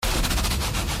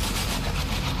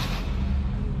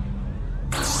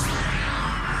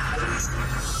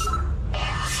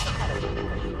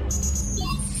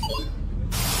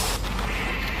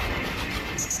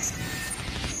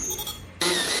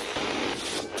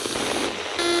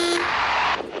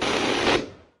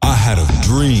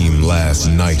dream last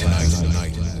night.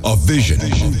 A vision.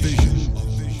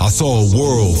 I saw a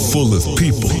world full of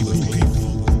people.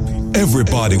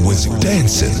 Everybody was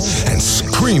dancing and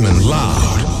screaming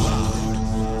loud.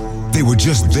 They were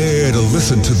just there to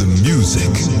listen to the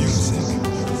music.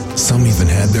 Some even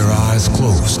had their eyes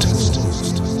closed.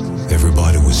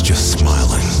 Everybody was just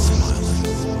smiling.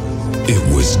 It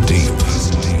was deep.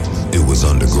 It was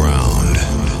underground.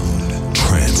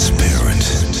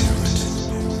 Transparent.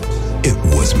 It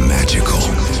was magical.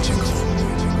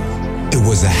 It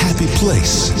was a happy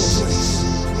place.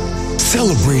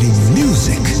 Celebrating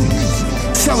music.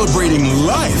 Celebrating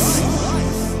life.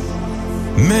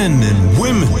 Men and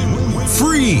women,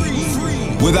 free,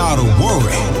 without a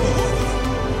worry.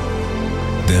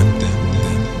 Then,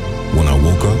 when I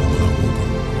woke up,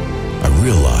 I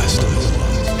realized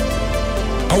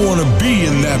I want to be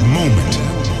in that moment.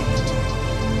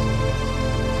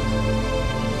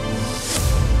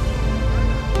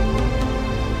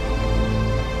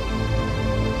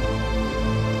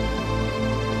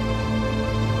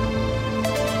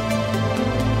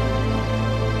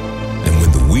 And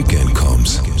when the weekend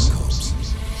comes,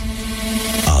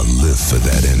 I'll live for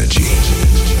that energy.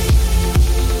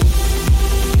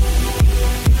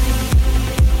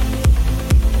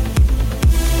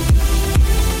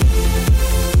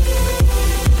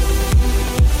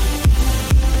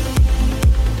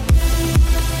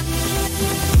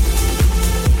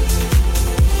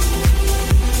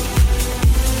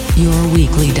 Your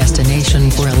weekly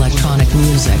destination for electronic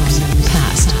music,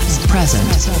 past,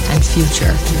 present, and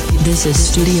future. This is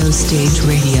Studio Stage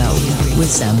Radio with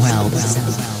Samuel.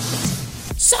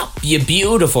 Sup, you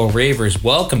beautiful ravers.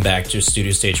 Welcome back to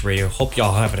Studio Stage Radio. Hope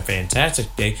y'all having a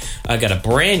fantastic day. I got a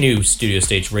brand new Studio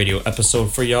Stage Radio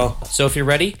episode for y'all. So if you're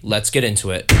ready, let's get into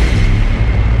it.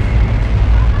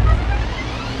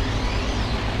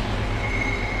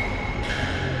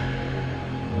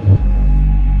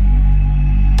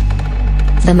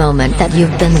 The moment that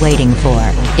you've been waiting for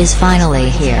is finally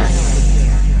here.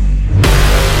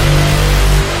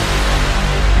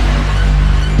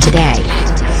 Today,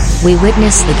 we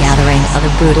witness the gathering of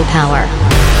a brutal power.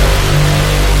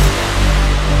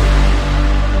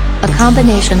 A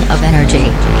combination of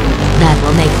energy that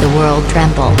will make the world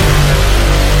tremble.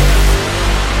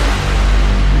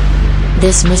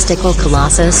 This mystical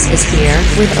colossus is here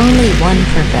with only one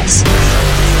purpose: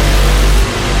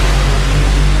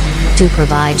 to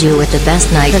provide you with the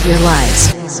best night of your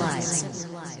lives.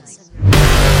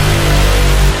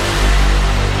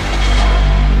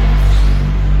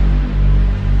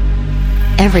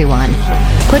 Everyone,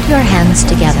 put your hands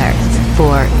together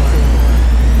for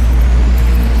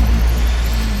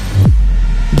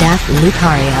Daft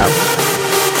Lucario.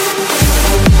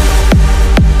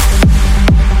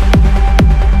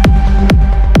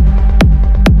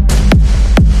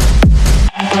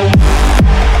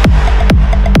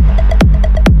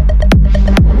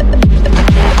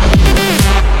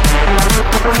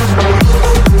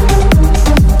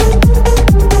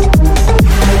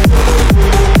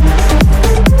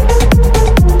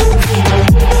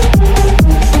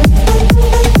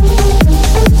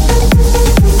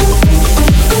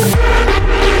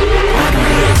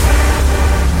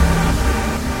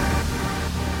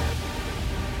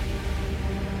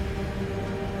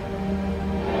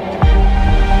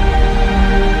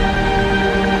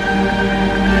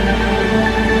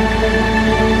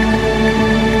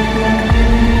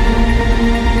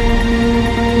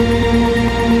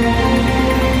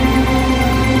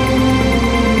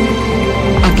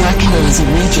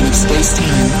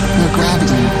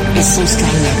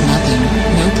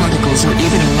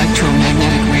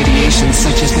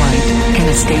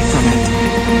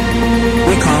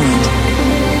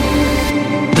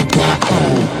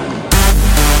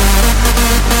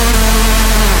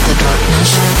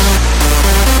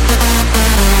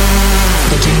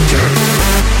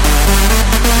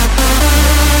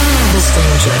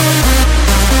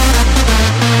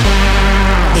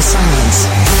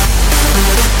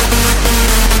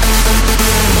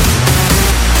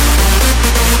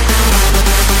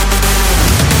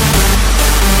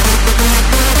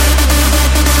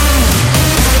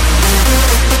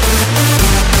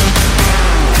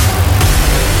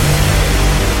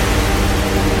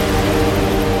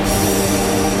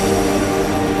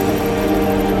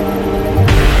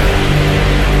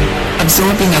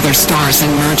 Absorbing other stars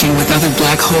and merging with other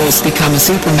black holes become a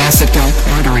supermassive dark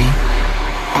artery.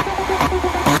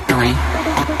 Dark artery.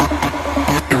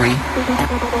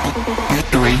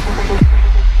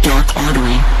 Dark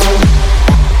artery.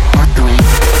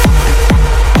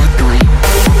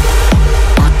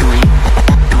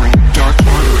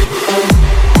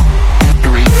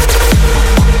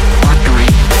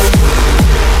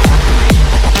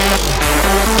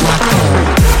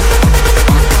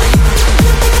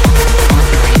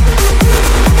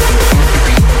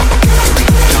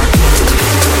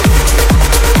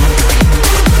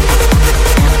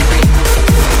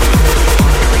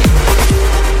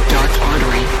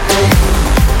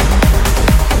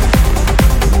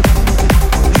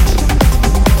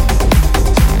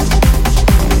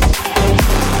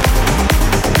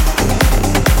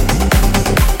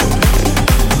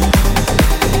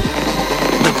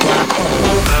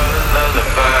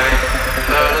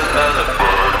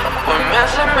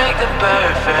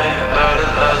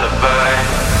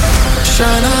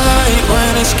 Shine a light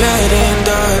when it's getting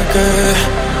darker.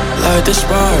 Light the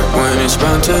spark when it's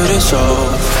bound to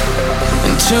dissolve.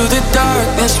 Into the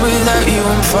darkness without you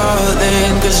I'm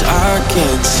falling, 'cause I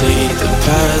can't see the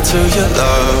path to your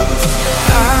love.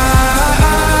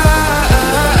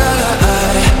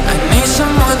 I need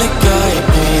someone to guide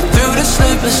me through the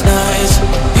sleepless nights.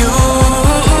 You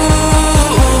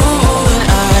and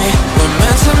I were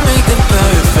meant to make the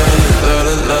perfect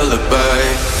lullaby.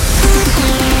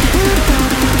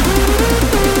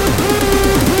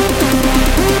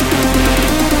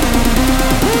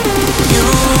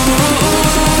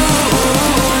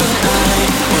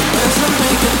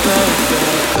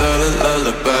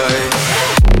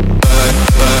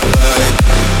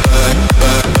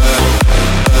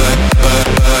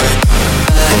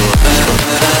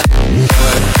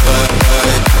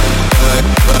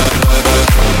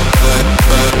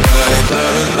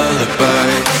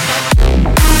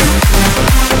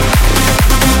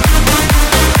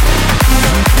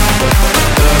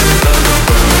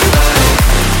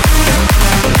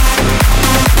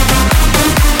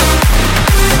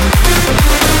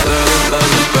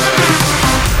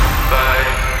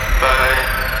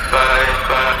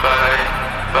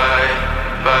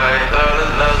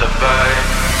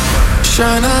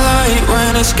 Shine a light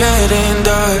when it's getting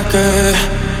darker.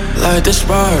 Light the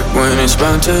spark when it's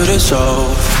bound to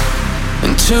dissolve.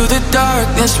 Into the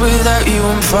darkness without you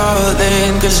I'm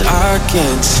falling, 'cause I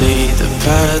can't see the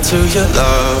path to your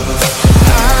love.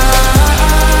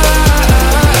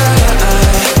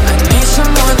 I need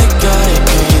someone to guide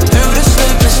me through the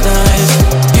sleepless nights.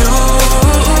 You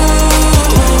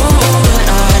and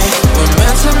I were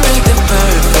meant to make the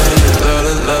perfect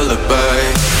lullaby.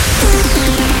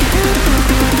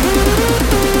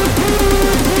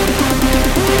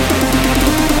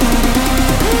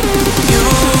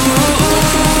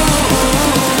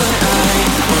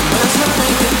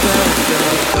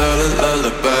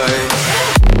 Lullaby.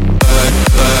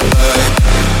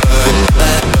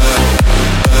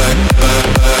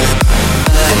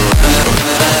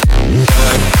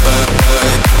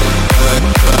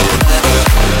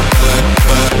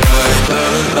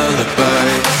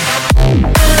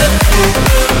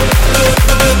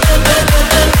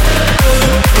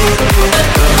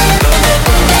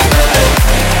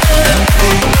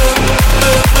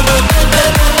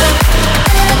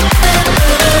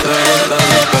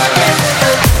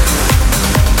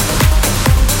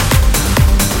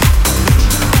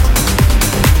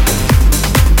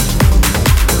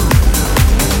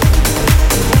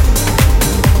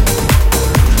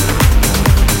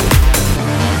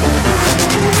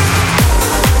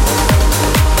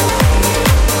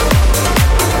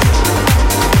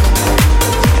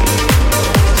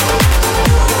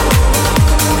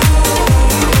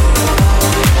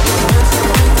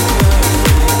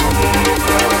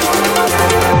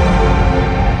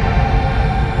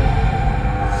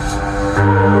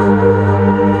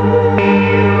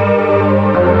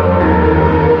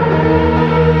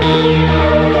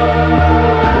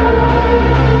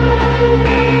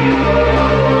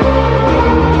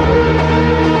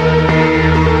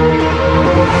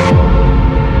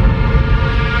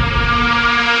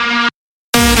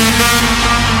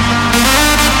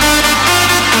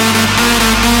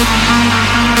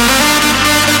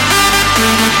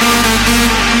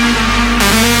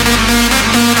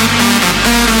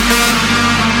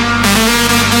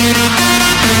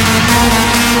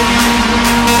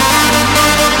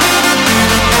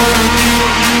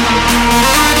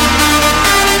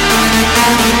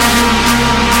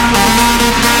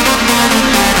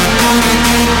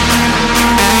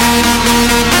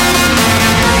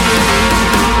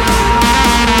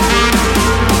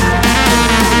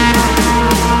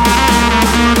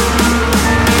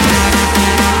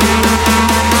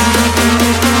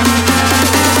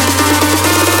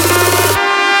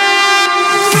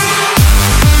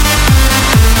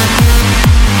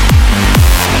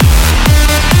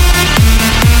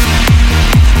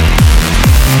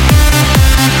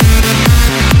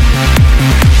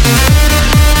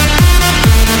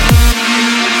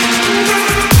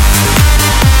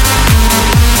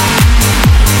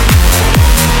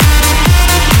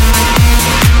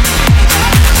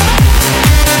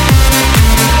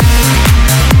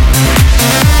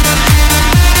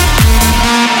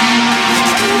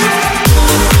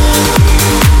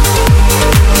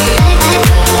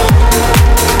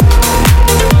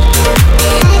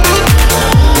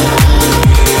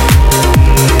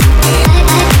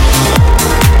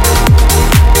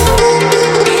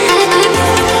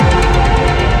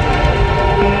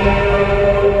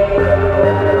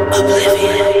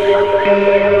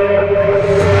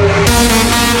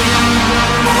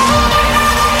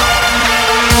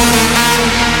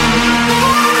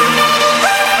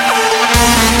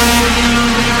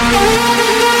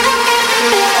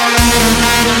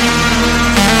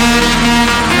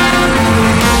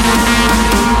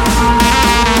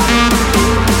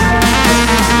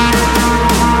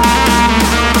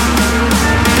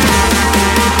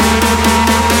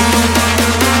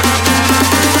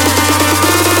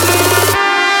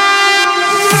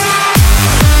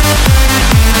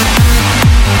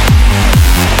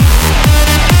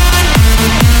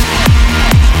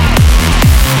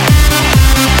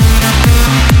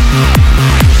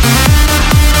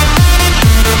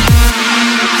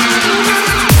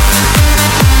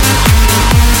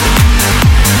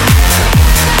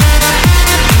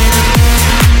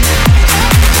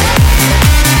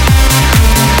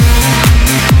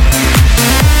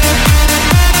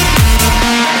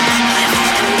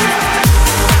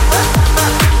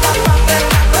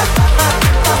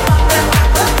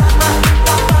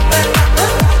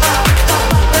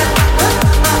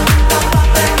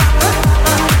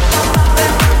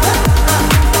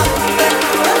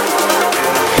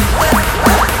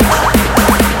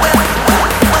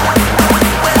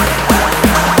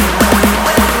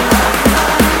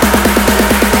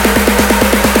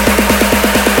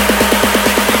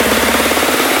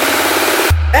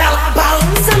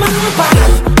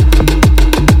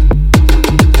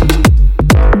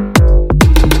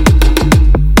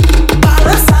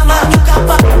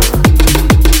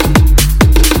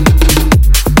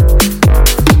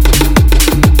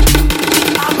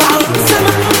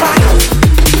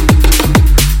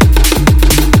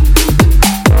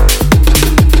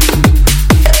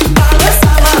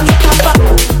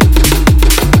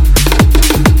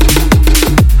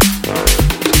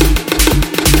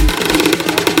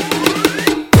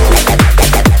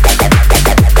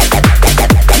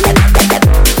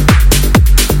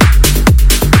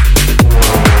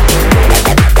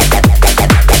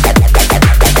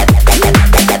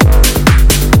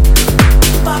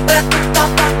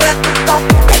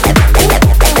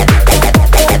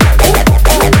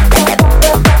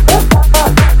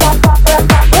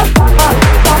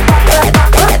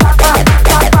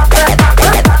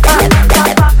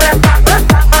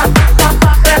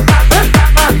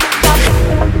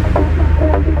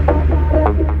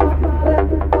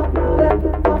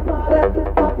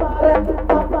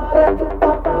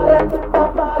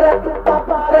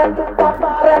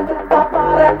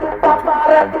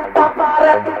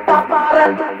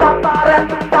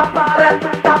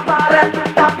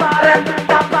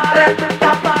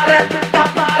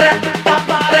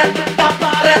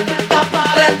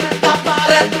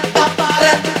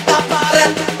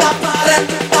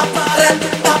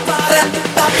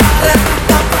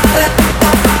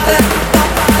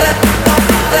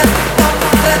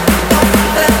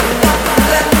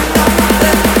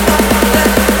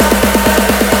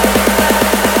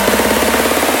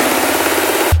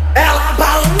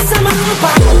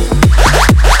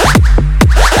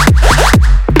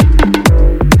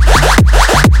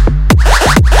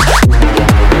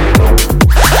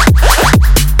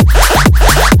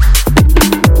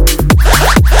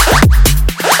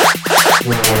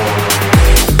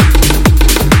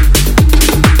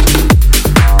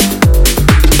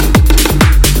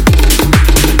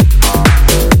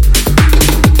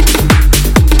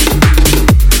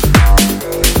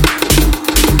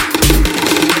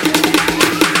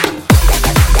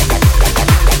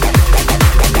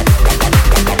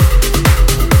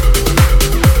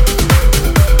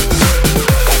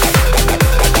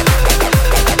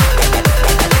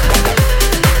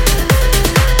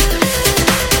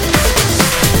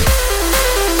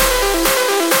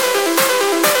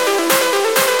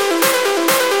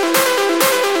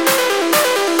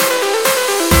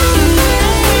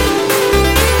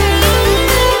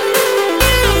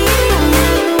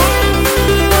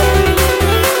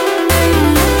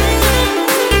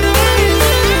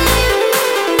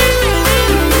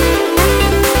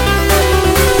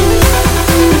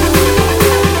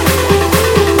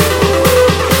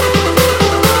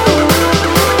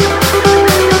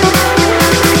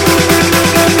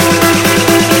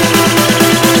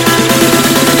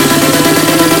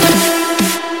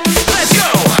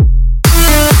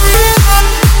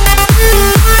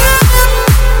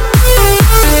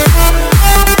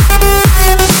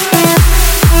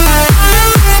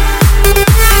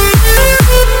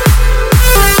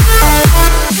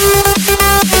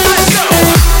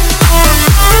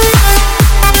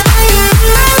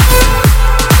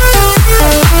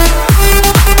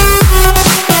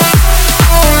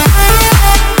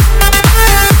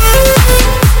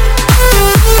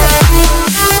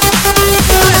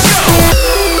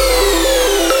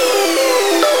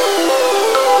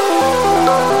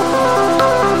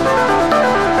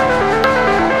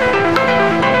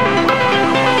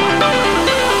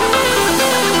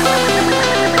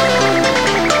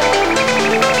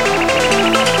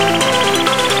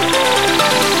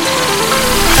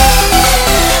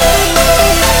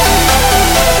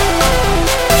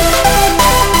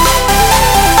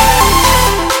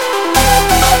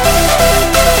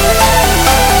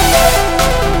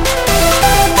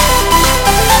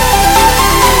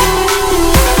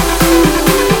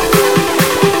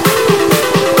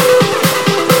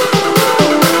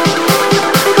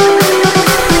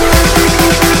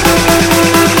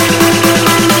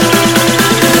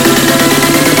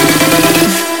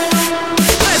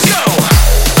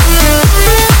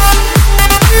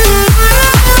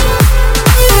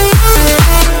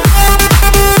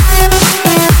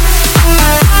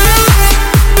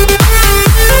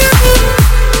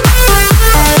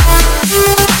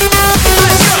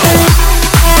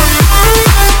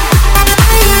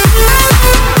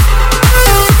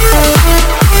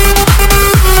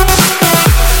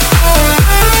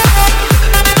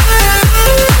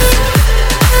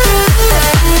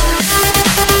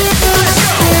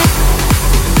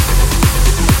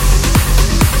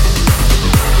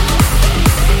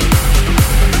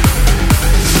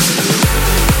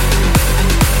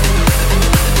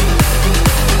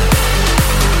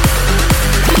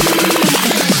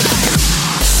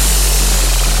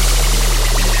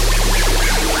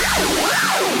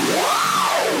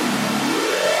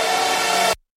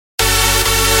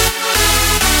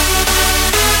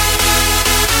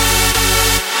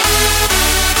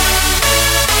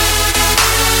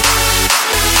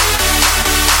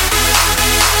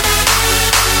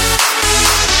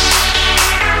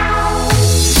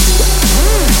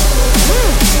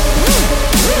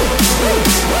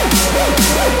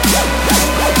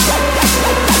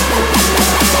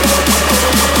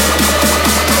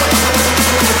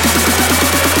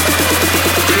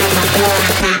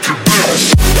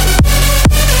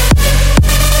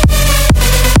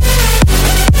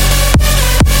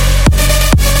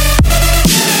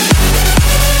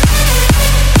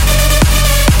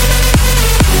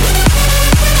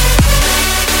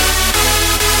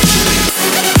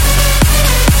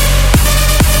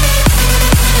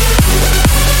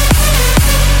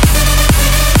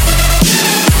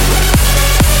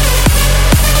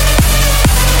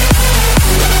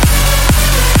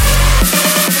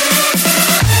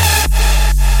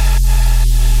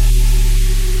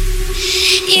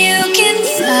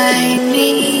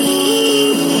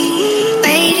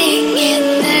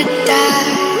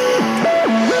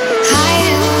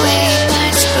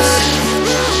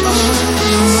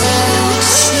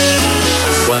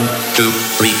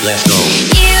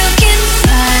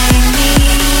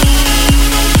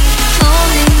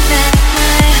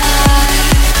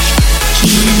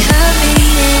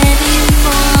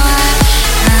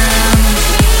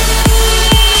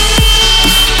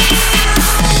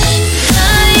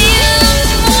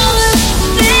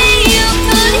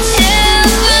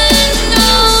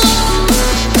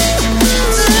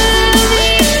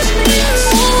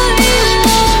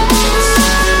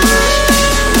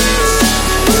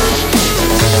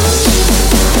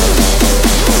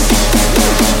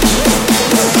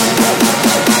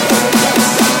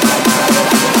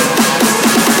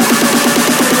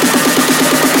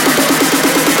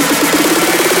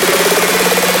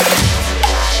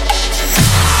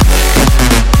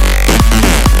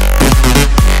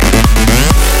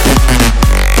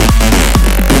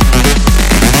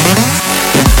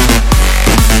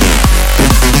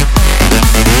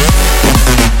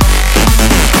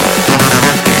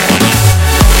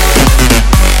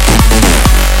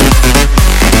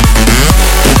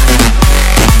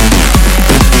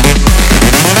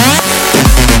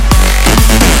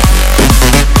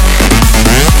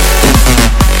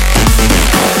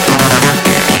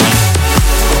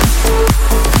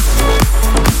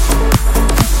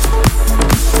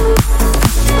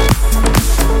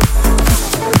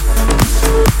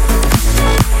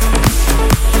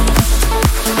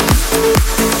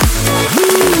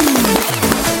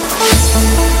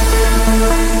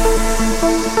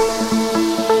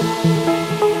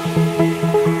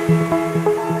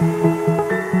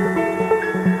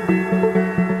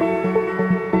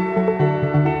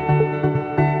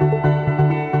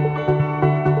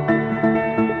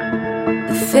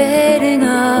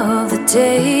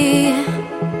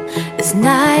 As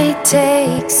night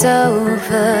takes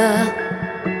over,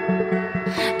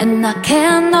 and I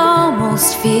can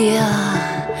almost feel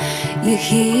you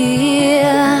here.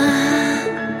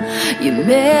 Your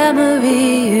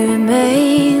memory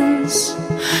remains.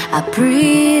 I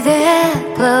breathe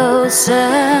it closer.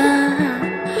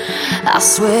 I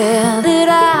swear that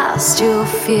I still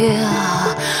feel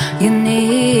you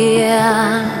near.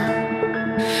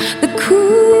 The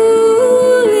cooling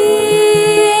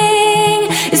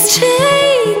is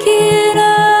taking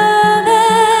over.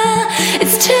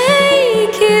 It's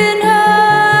taking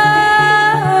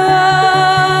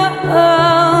hold.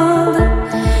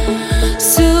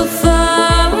 So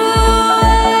far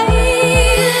away,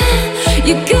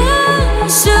 you're gone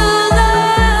so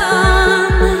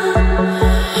long.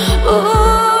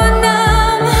 Oh, and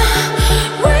I'm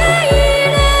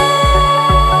waiting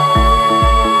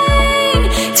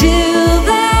till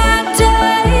that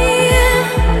day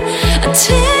I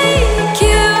take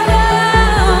you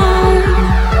home.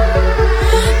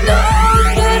 No,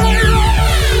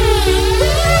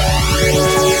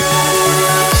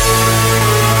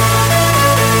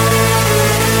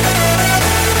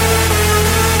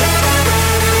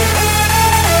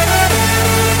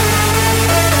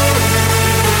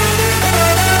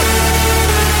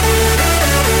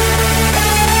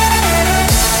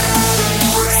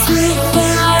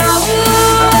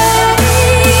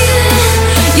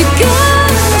 you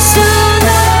gone so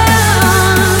long.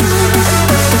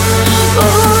 Oh,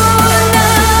 and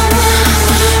I'm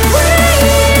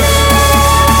waiting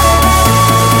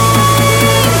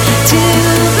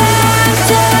till that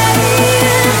day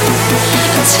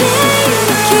I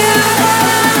take you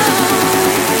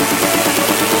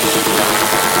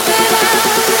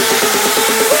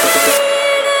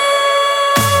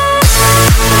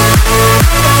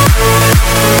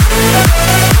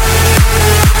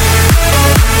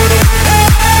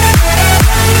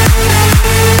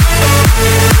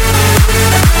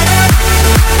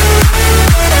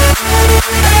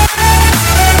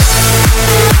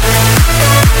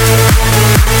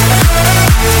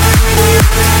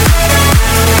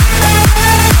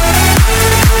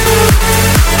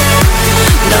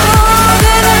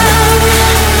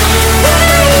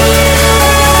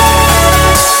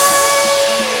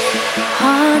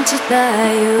haunted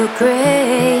by your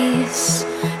grace,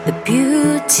 the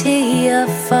beauty of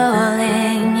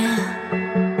falling,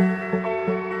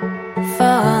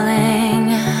 falling.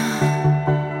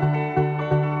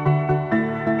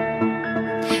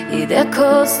 It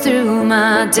echoes through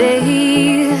my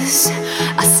days.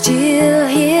 I still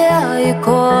hear you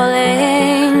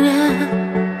calling.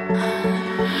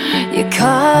 You're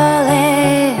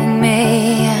calling me.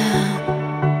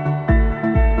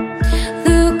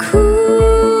 The cooling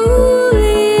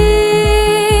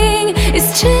is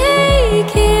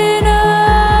taking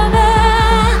over.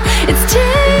 It's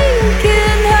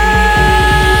taking over.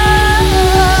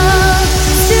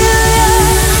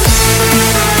 Still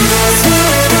so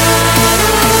far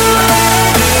away.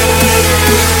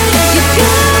 You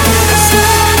got so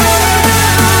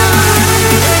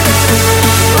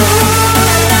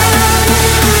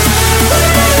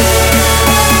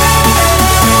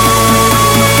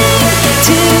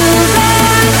till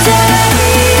that day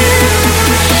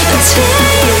I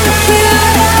take you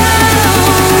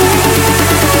home.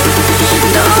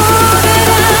 Know that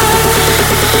I'm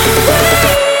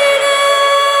waiting.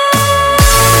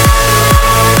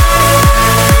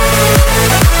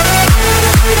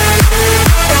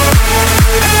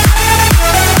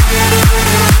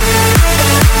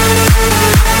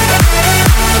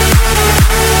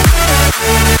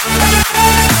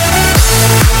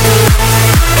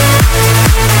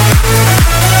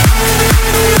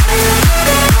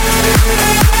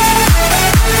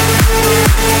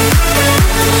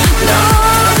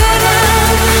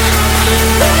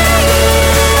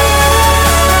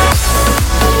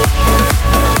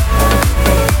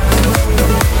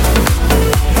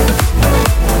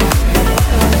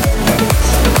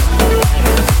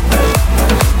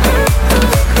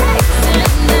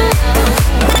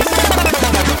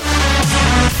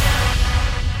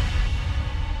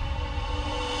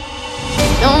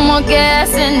 No more gas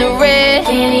in the red,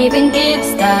 can't even get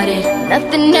started.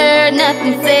 Nothing heard,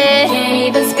 nothing said, can't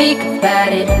even speak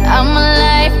about it. I'm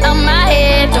alive, on my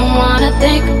head, don't wanna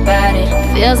think about it.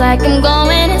 Feels like I'm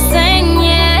going insane,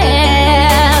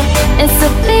 yeah. It's a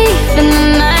thief in the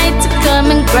night to come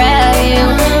and grab you.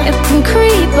 It can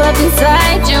creep up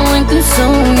inside you and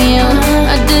consume you.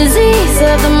 A disease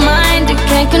of the mind, it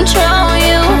can't control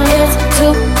you. It's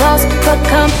too close for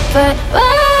comfort.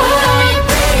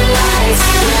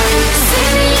 See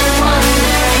me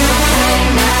wondering,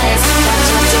 nice. Watch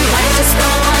out, you might just go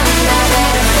under.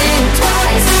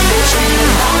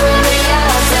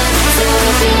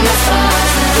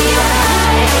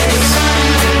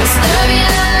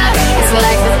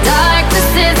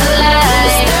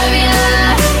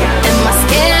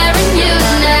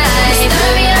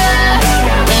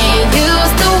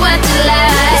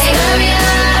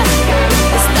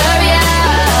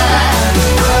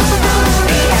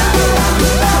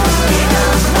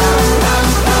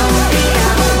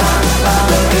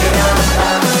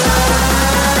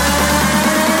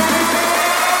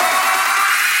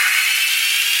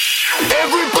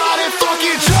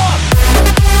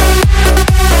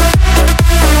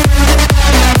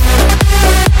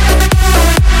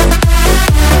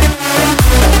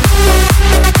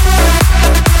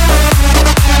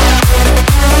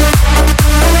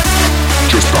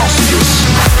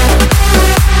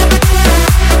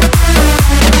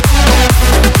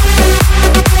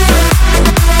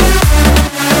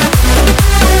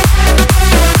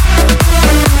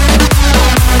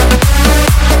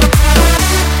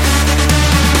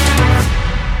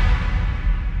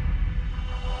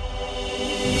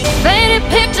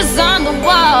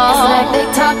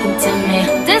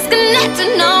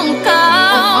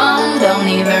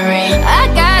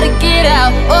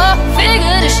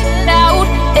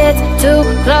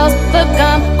 of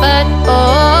comfort.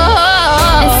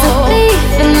 Oh, it's a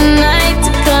thief in the night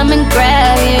to come and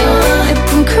grab you. It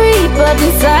can creep up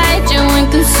inside you and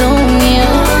consume you.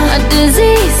 A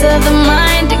disease of the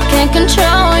mind that can't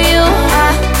control you.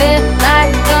 I feel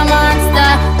like a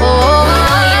monster. Oh,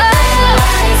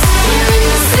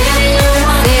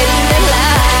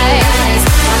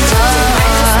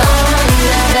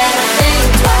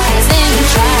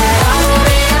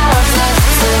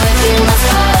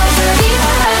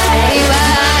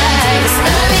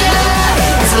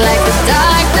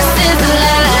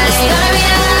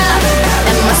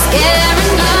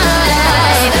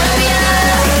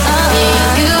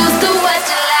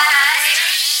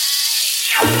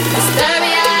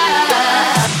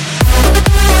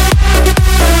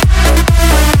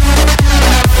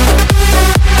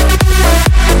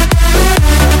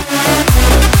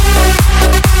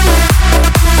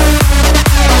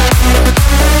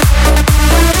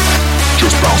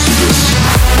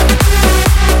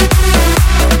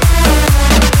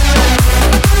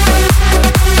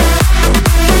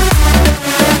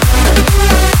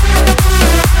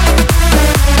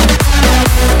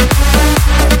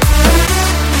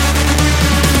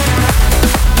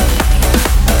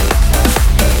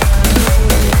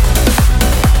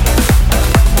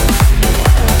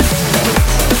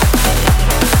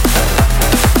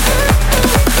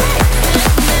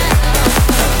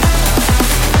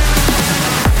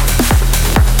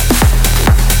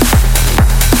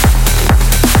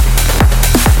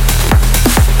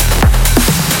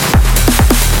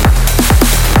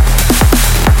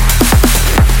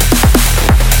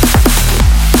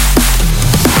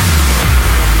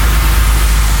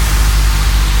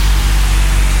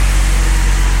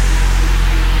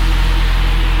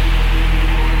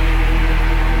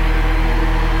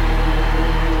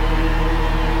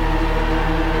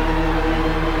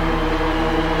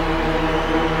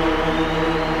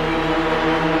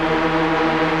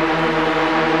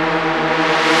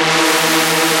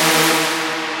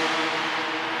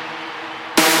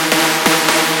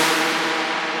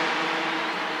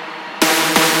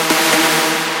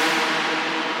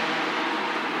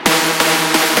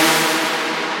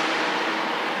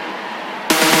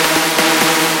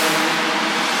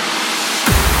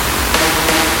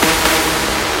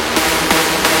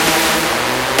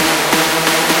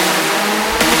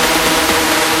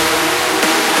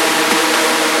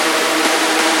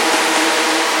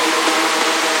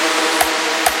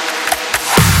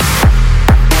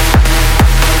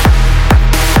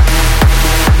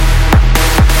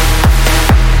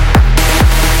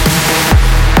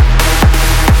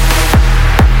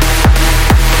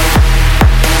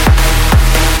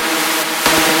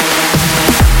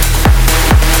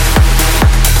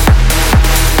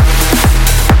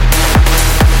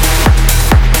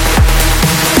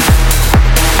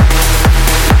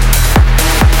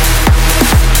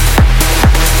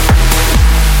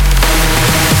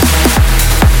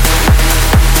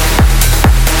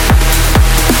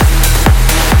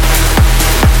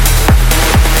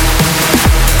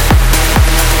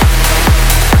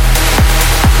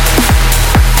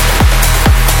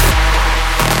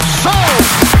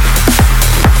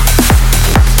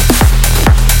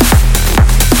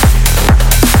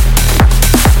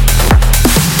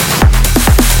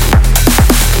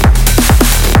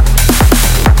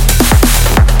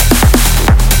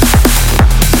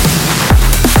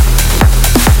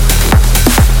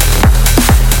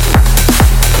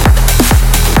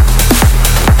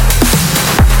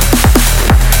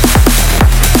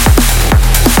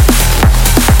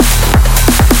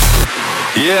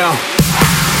 Yeah,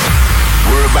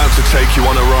 we're about to take you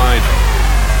on a ride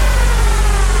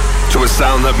to a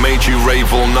sound that made you rave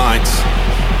all night.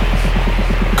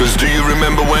 Cause do you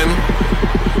remember when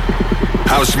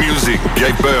house music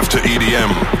gave birth to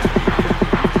EDM?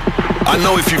 I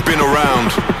know if you've been around,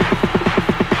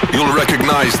 you'll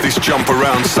recognize this jump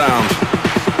around sound.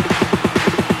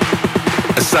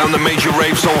 A sound that made you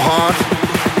rave so hard,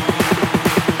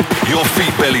 your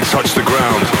feet barely touched the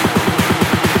ground.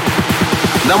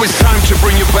 Now it's time to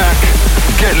bring you back.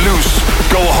 Get loose,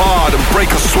 go hard and break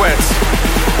a sweat.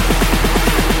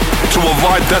 To a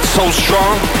vibe that's so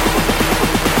strong,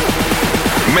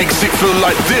 makes it feel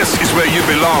like this is where you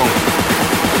belong.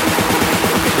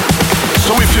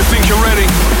 So if you think you're ready,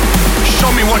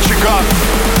 show me what you got.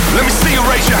 Let me see you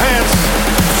raise your hands.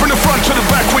 From the front to the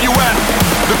back, where you at?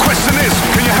 The question is,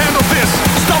 can you handle this?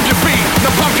 Stomp your feet,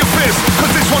 now pump your fist,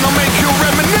 cause this one'll make you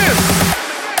reminisce.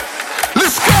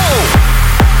 Let's go!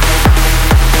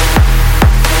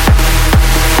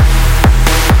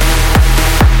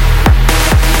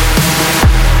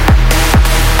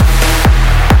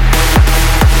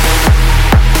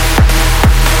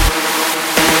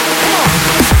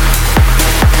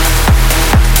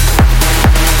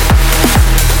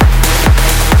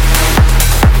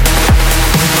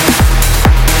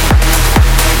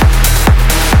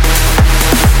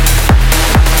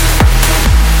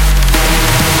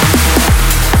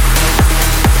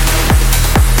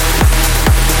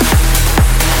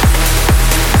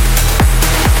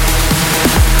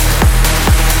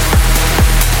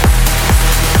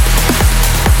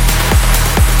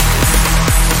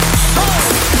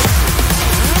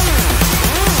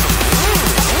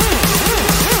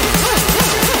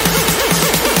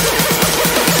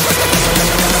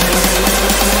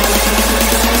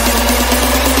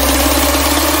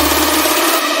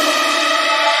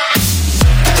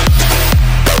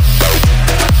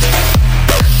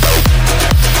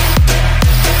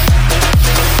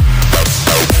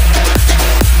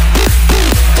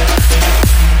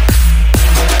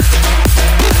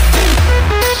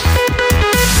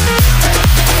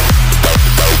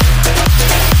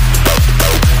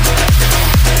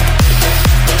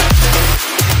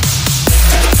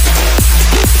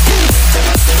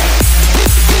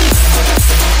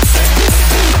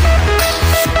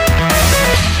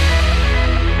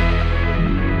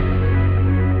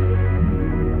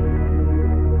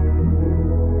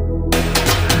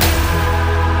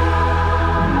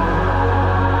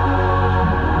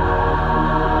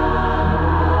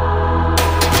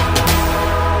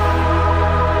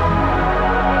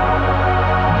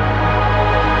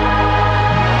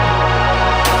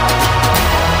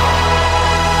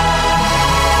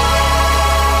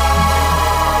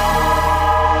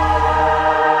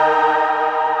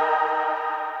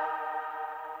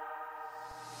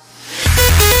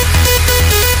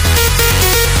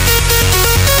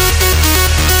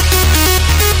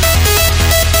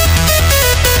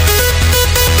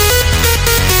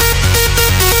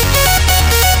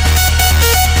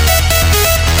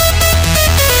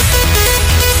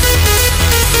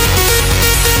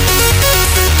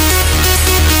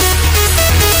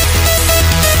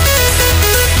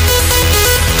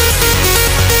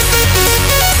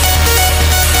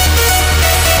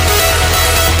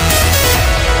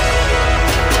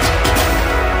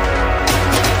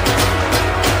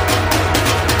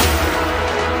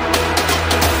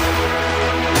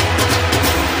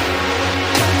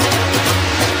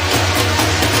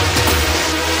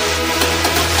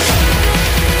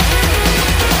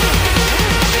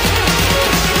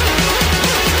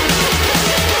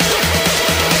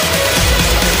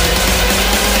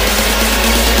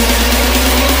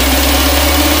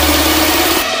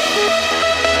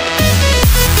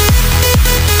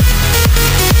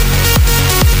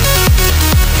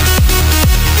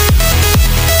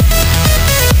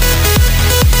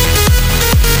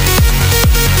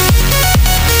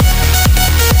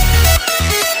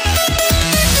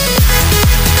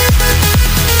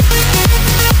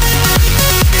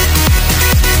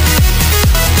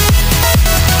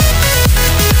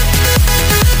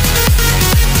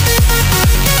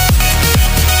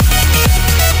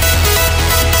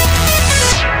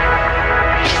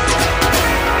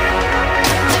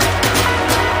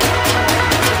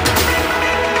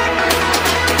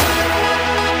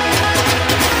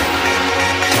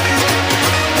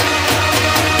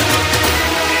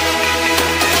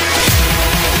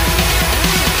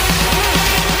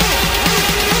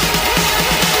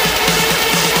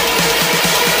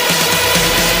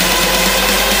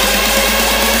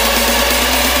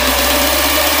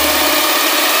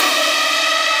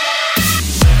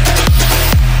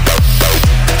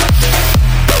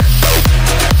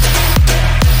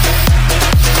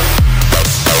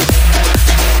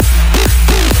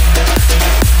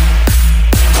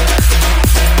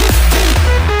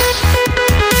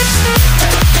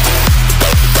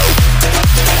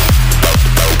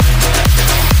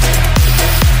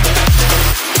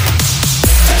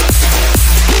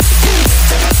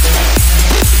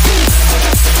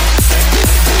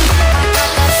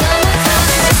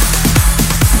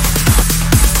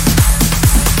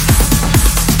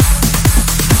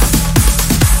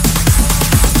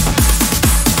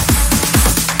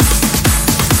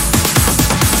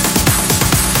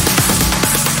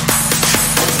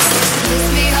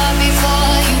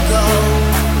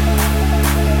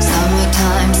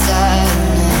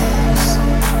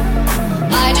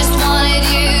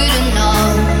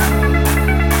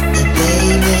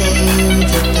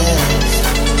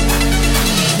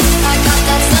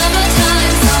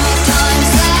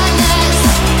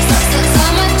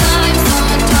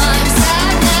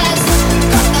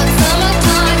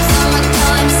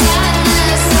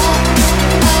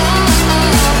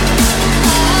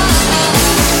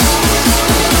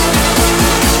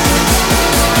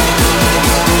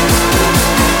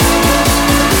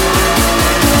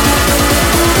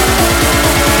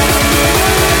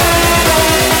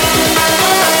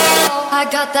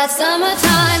 got that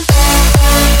summertime.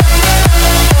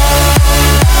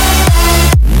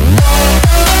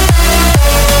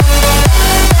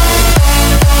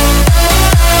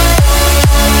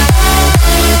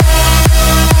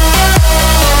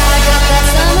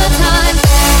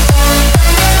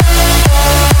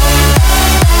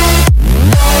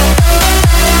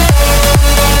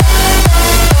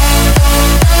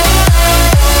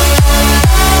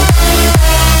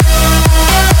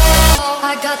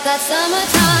 That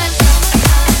summertime.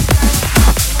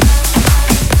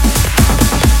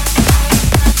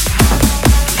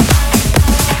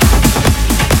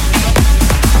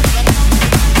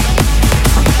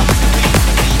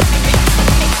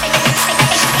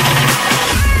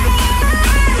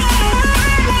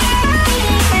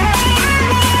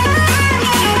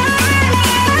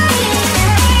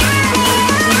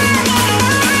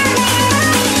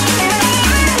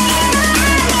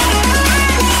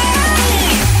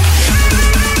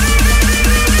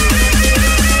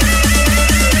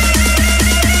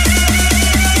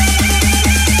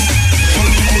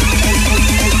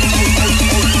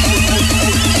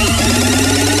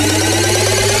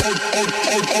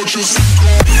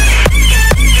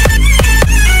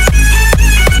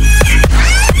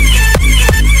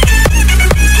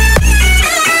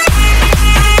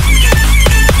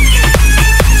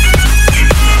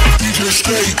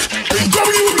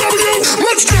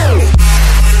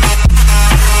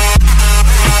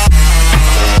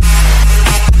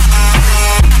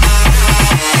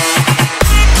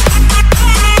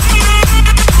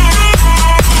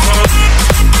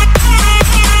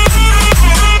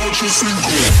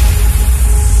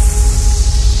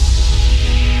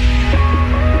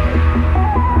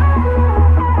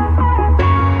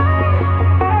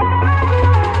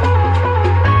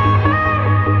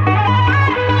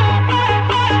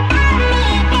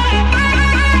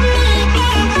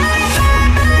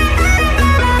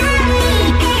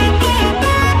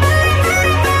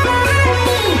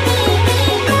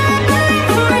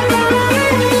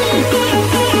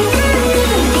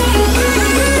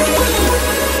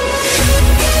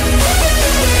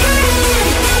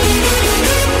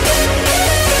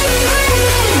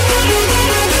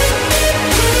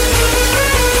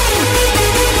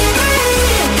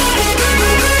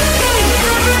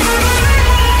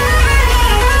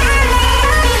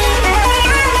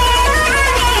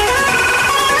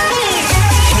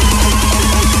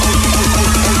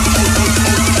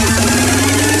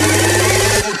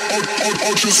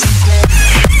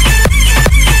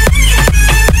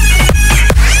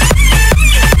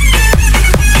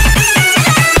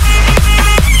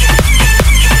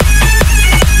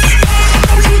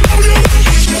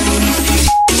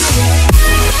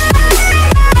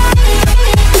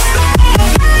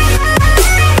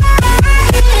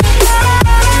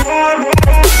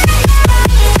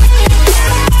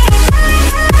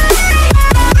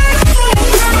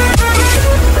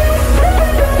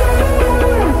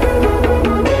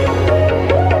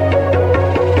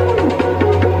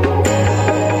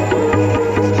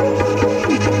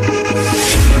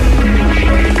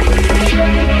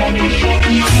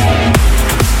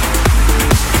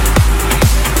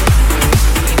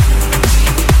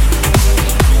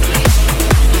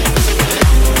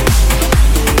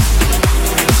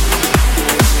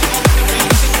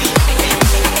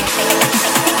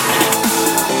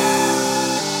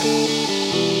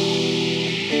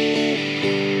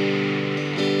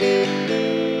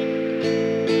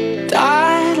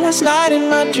 Last night in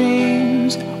my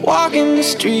dreams, walking the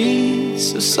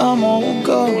streets of some old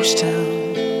ghost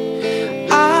town.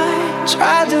 I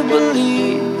tried to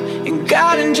believe in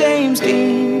God and James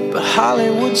Dean, but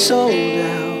Hollywood sold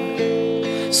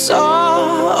out. Saw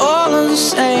all of the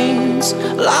saints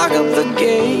lock up the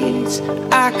gates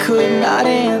I could not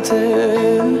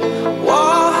enter.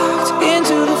 Walked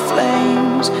into the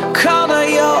flames, called out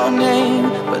your name,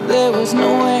 but there was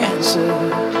no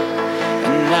answer.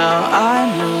 Now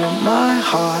I know my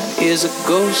heart is a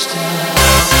ghost town.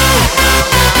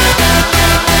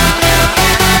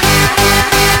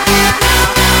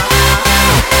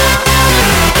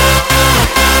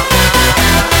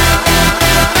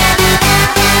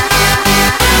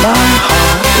 My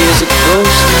heart is a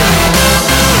ghost town.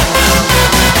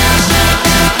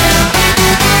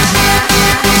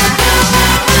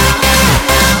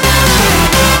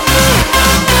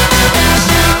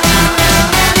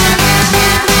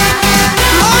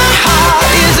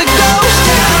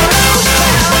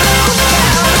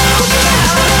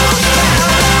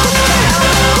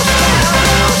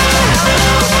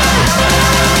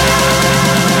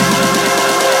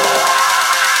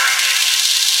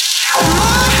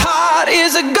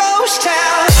 Is a ghost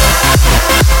town.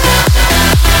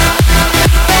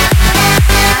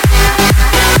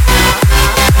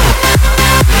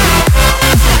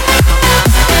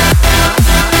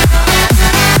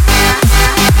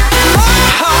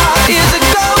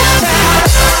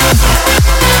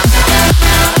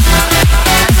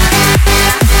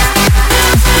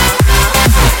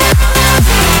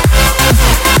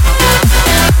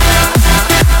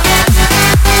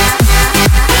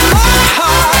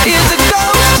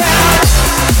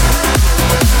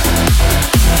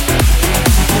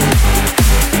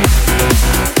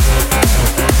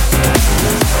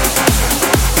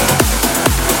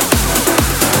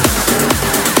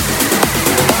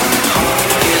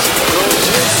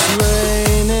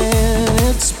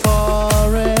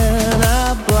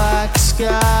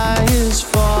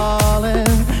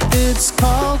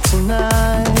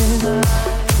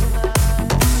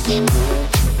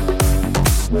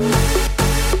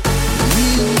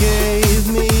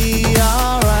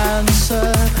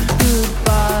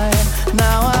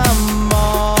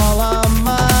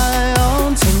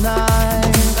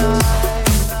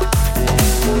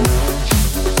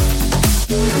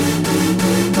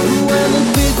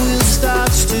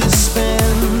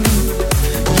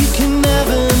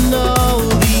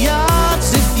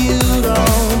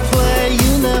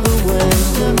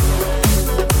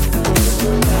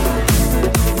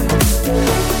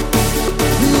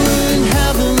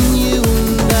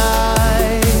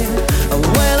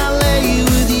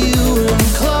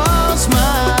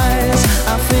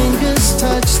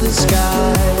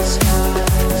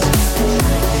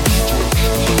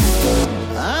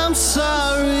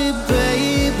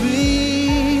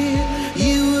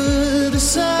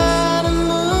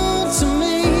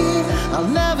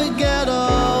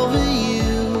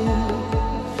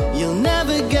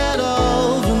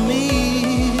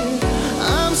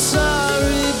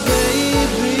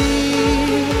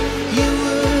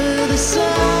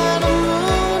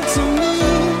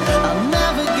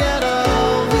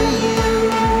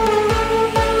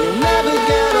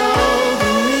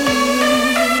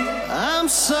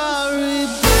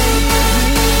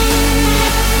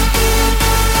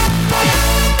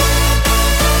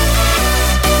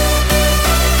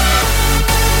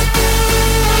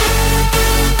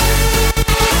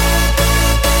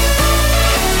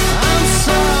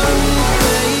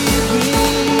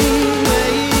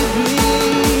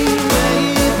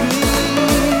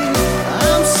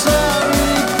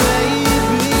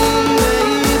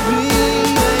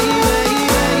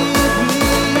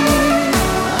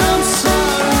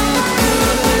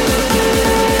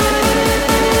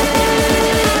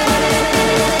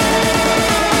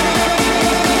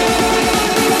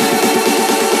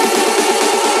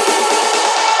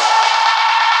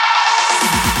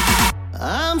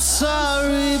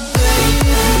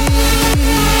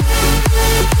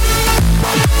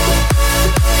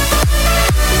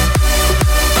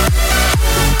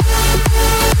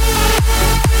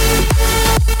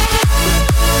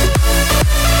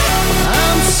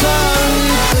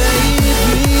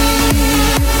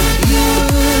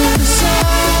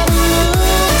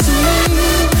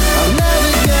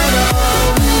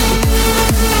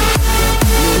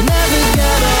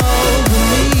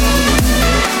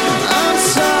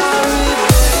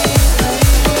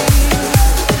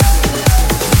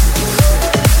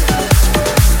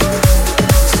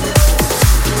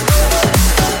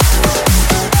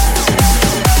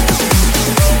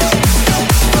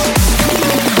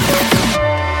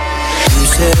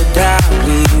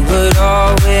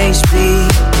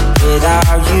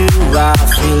 without you I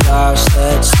feel lost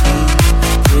at sea.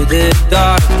 Through the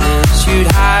darkness you'd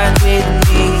hide with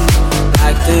me.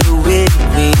 Like the wind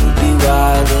we'd be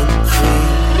wild and free.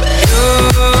 You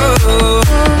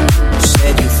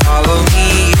said you'd follow me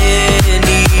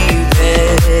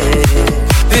anywhere.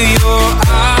 But your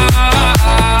eyes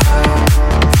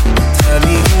tell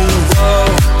me you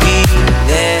won't be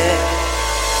there.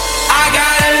 I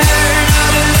gotta learn how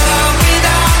to love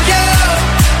without you.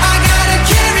 I gotta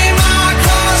carry my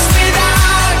cross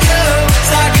without you.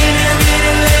 Stuck in the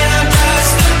middle and I'm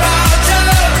just about to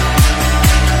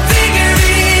figure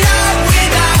it out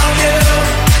without you.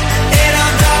 And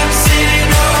I'm done sitting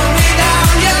home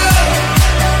without you.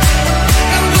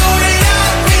 I'm going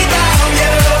out without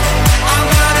you. I'm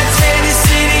gonna tear the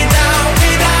city down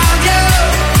without you.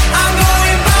 I'm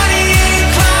going Bonnie and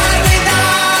Clyde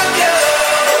without you.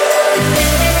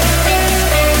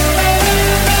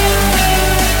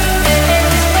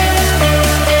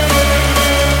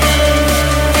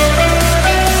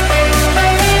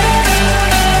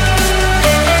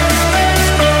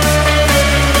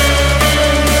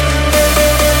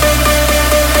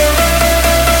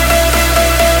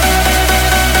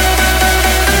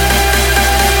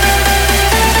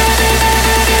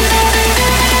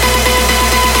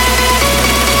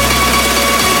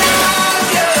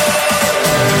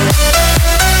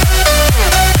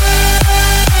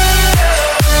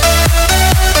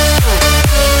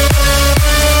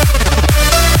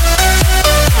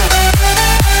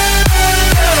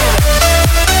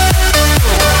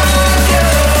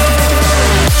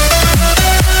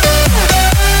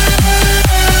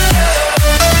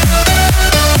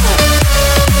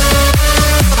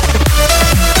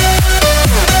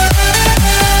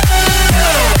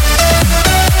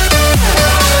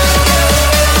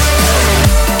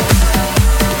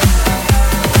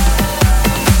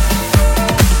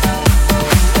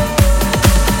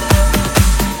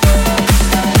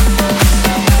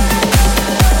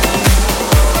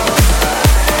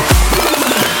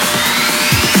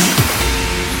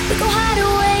 We go hide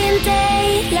away in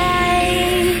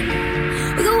daylight.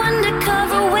 We go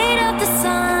undercover, wait up the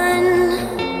sun.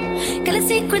 Got a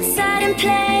secret side in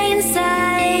plain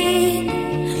sight.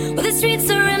 Where the streets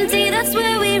are empty, that's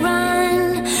where we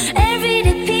run.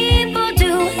 Everyday people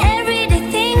do everyday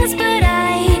things, but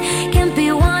I can't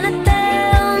be one of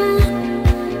them.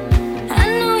 I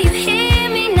know you hear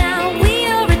me now. We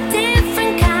are a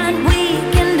different kind. We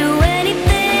can do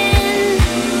anything.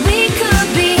 We could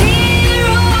be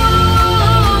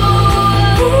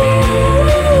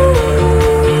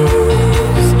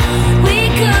heroes. We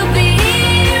could be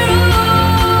heroes.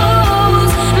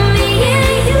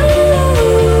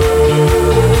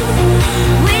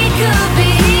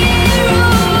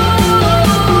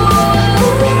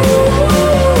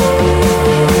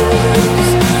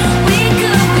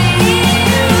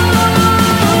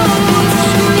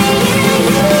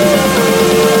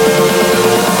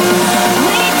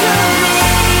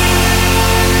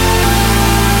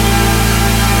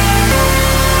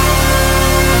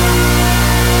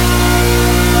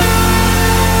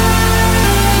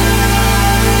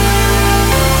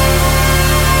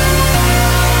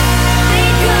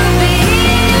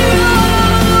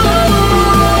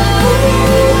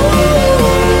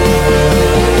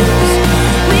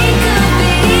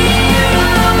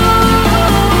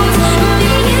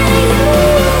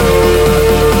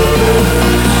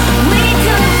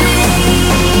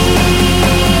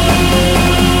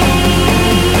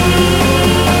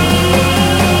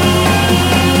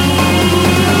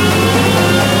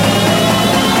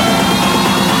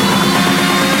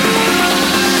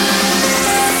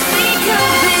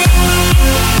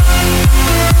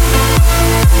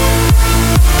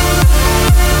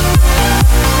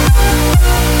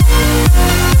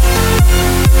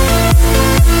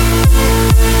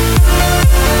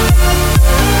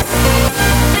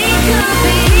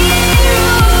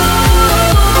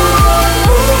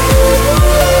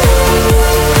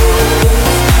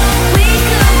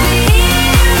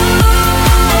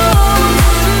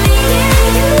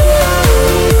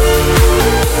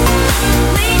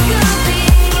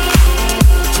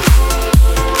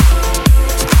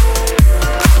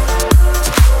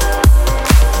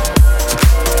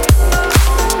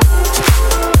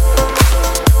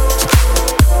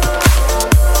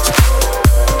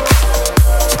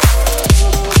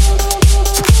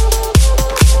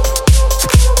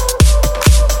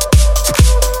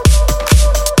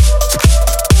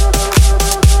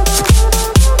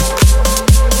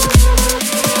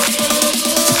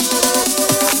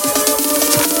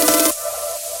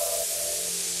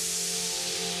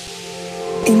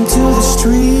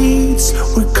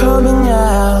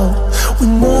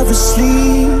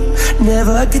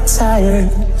 never get tired.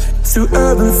 Through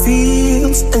urban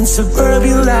fields and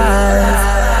suburban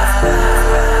life.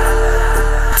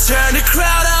 Turn the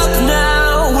crowd up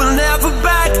now, we'll never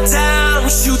back down.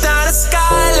 Shoot down the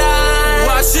skyline,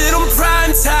 watch it on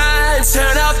prime time.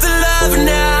 Turn up the love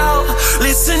now,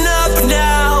 listen up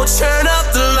now. Turn up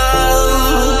the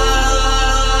love.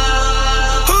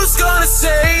 Who's gonna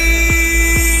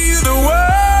save the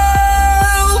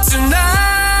world tonight?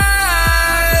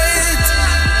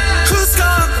 Who's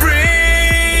gonna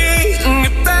bring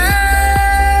it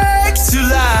back to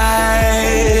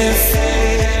life?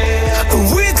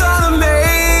 We're gonna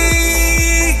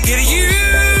make it, you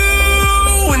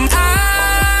and I.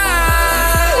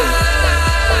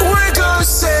 We're gonna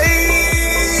save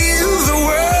the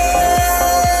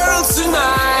world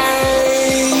tonight.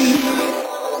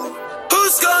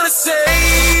 Who's gonna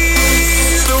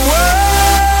save the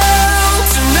world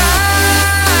tonight?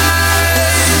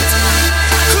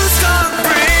 Who's gonna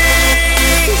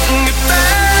bring it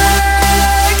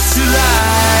back to life?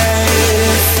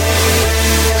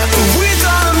 We're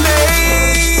gonna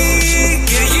make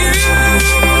it, you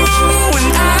and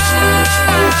I.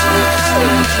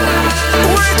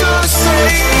 We're gonna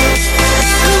save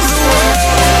the world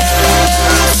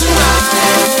tonight.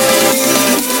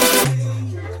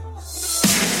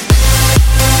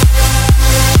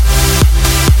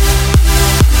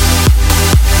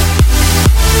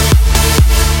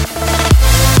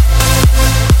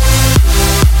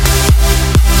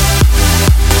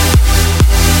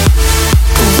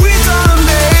 We're gonna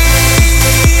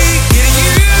make it,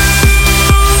 you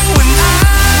and I.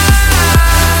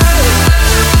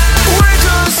 We're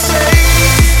gonna save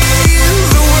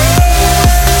the world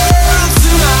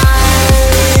tonight.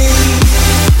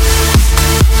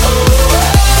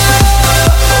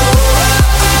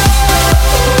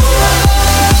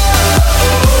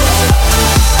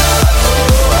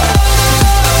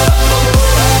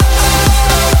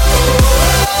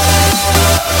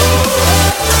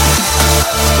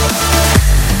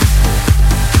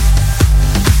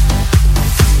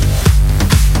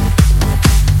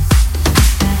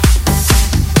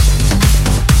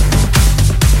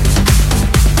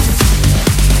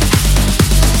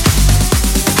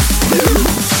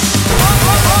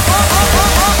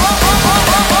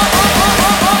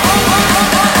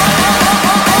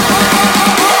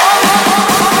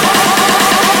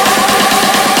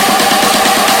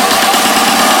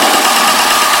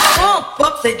 Pump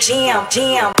up the jam,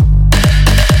 jam.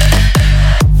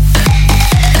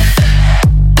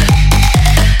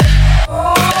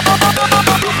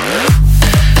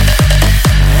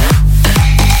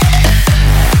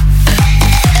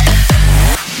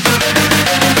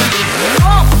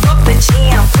 Pump up the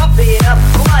jam, pump it up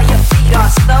while your feet are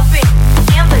stumping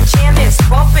and the jam is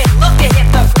bumping. Look ahead,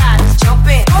 the crowd is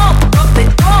jumping. Pump up the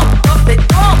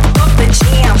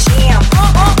jam, jam.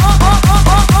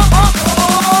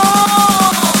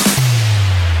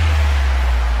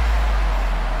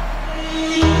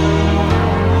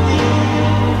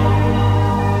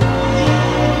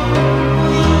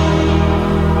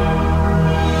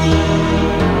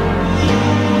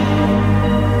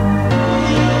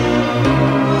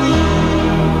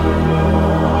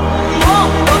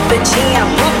 Pump up the jam,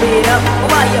 pump it up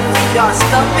while your feet are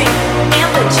stumping and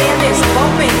the jam is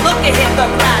bumping. Look ahead, the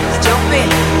crowd is jumping.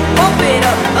 Pump it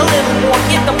up a little more,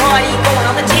 get the party going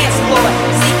on the dance floor.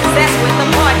 See, 'cause that's where the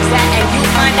party's at, and you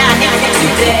find out now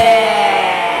today.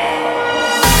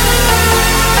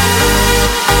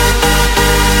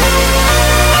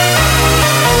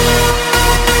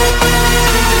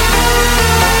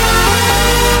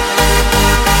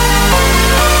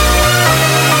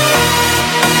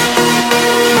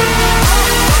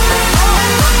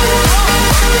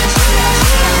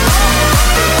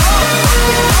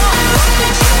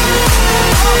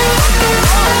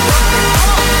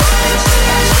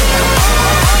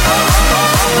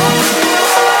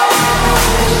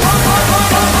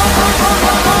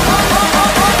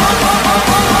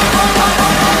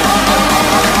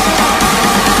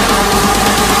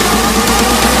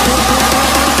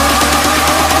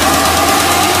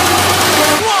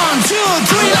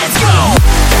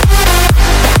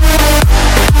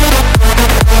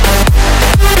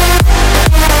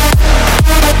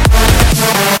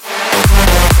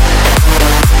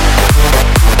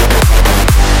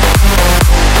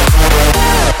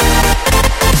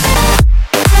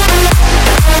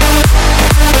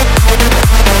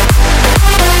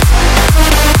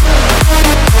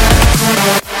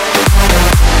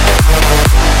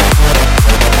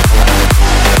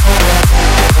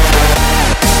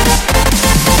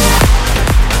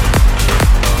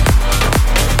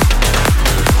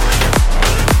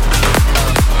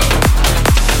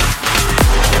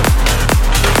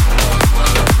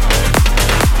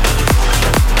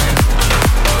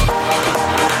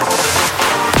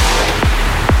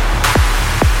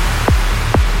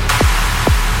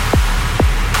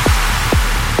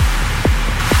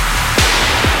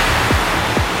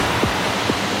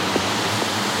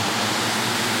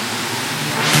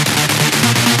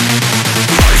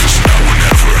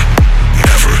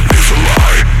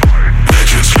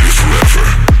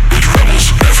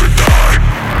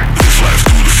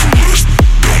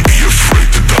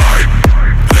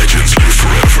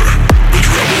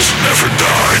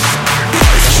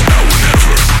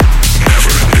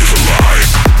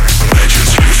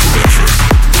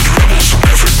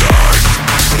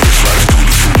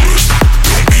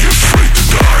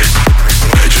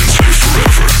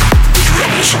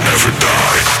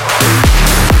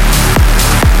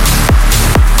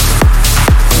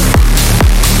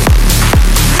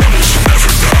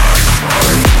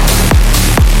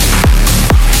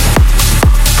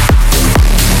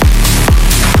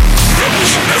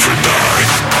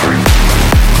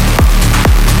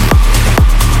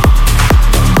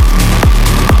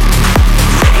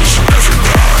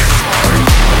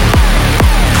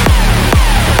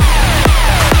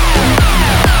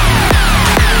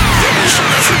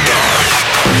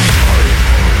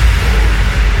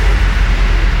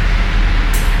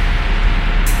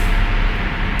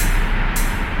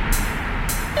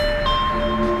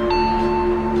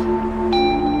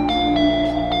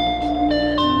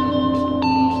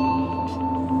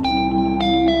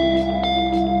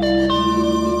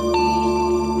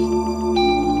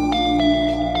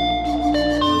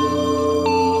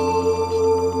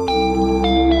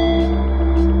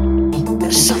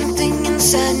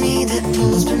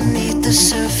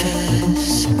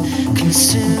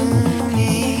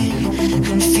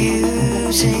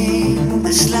 ending.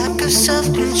 This lack of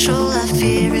self-control I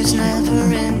fear is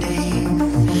never ending.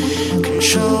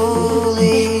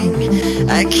 Controlling,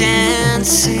 I can't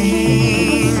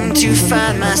seem to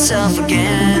find myself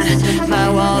again. My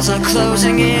walls are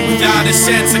closing in. Without a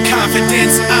sense of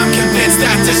confidence, I'm convinced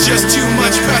that there's just too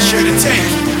much pressure to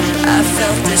take. I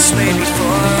felt this way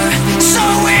before, so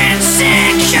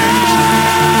insecure.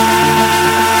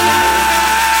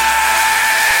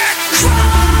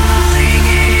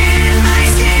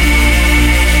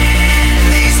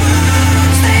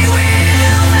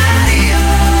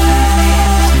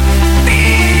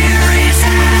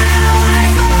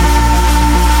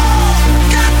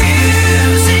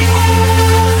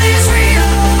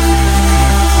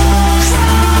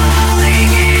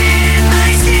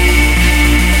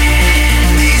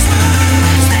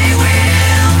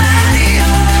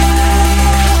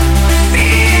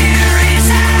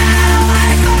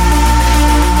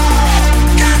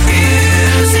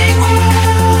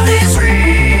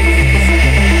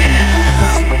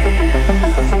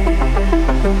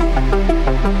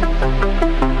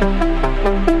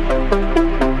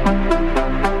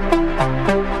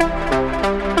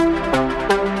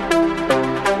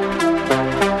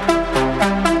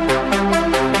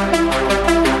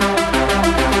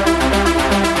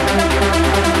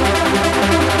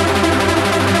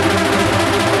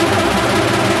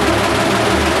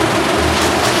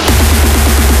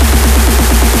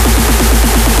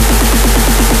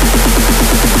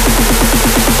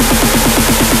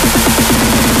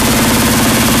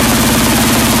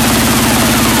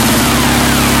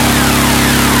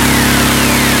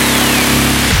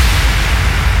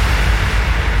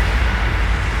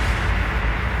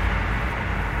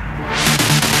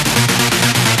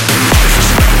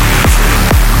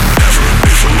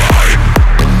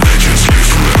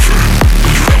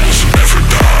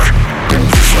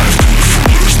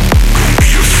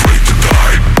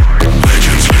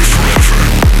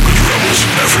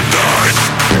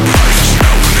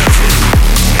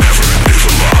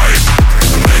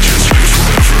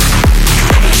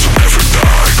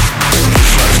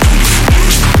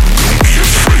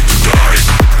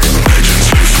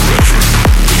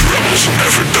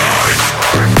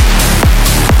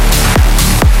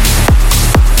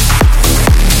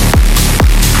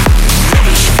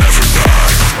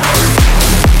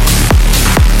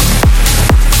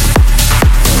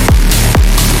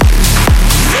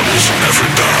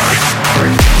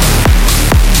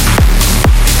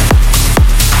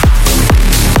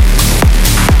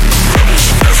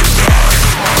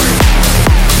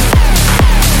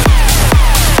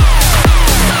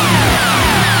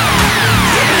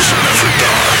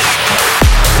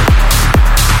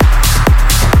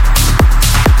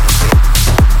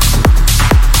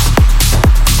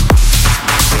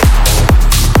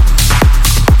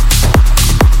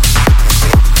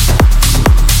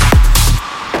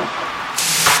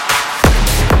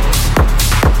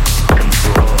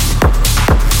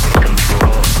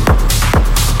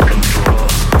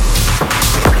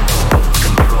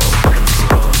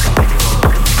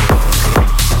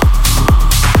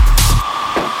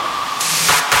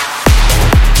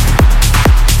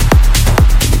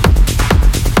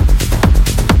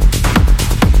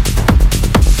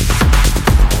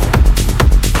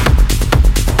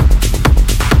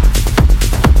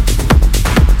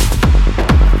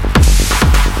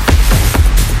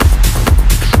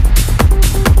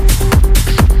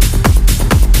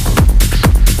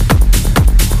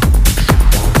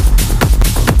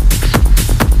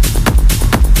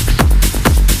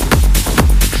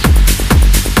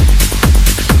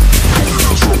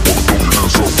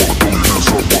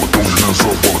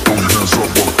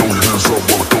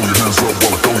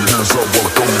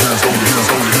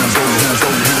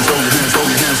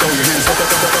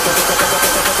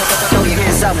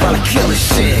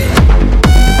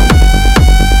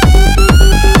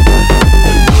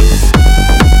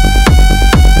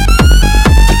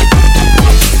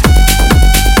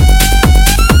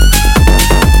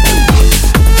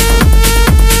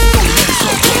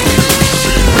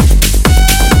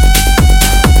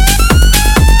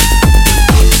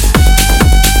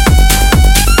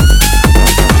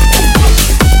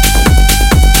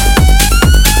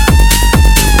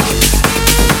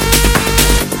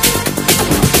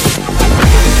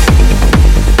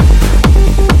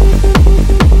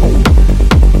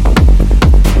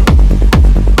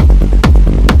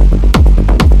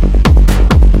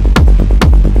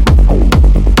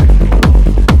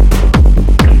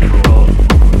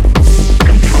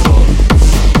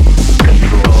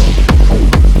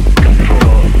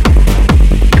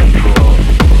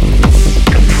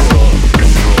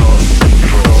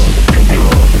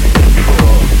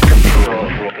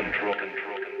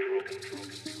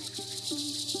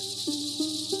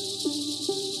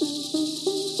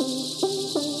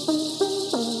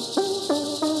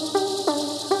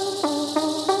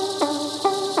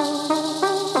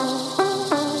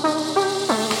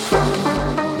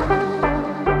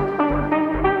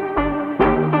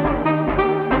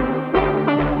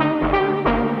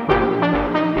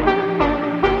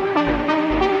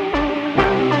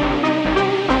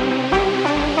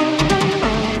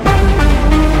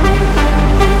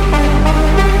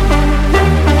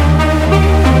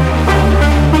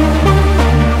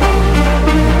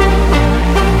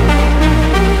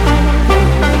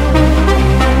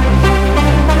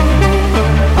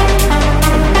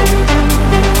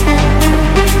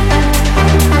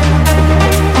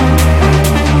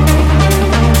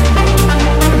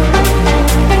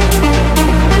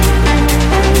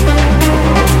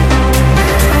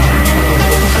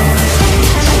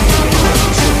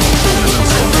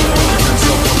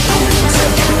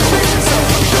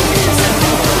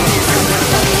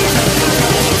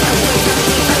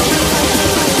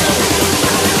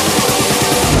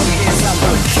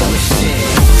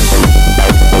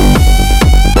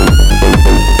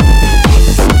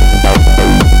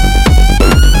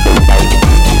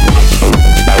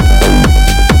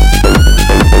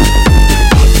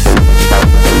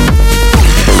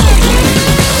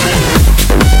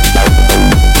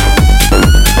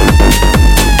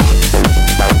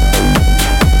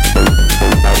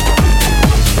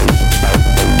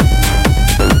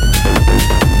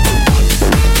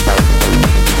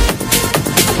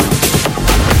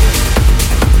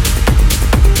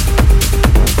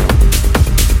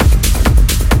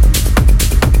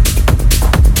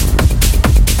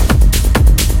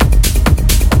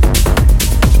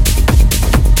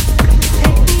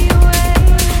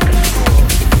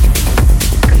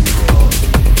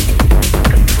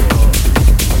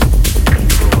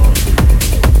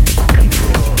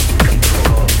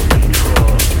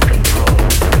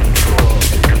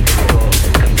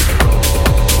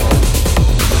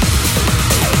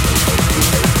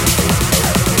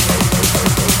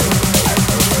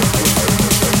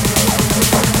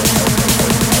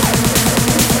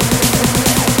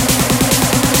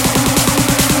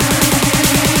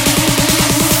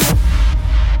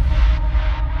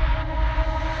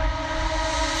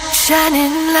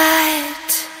 shining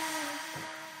light.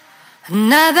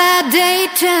 Another day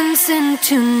turns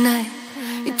into night.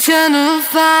 Eternal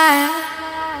fire.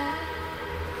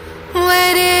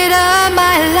 Waited all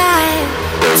my life.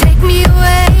 Take me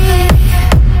away.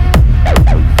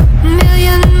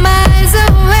 Million miles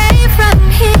away from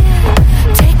here.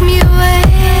 Take me away.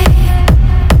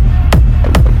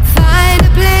 Find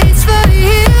a place for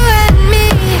you and me.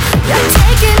 You're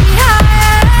taking me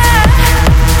higher.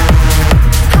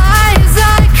 High as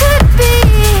I could be.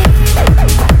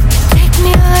 Take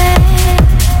me away.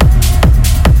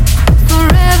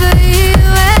 Forever you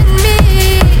and me.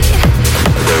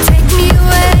 Take me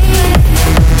away.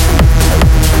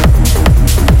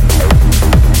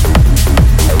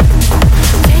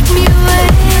 Take me away.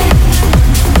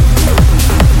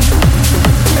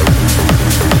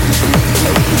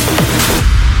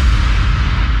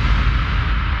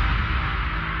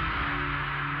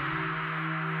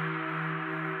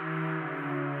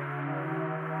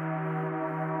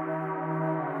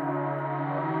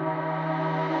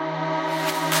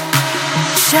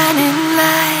 Shining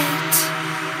light.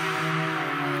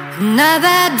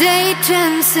 Another day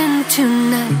turns into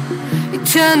night.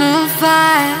 Eternal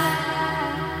fire.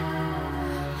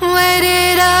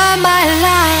 Waited all my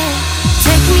life.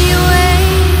 Take me away.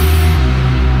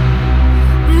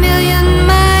 Million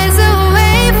miles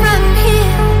away from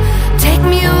here. Take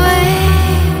me away.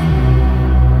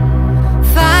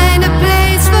 Find a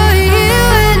place for you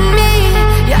and me.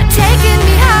 You're taking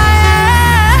me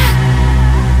higher.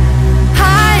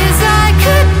 High as I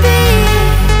could be.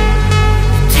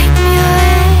 Take me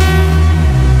away.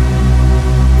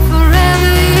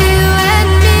 Forever you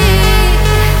and me.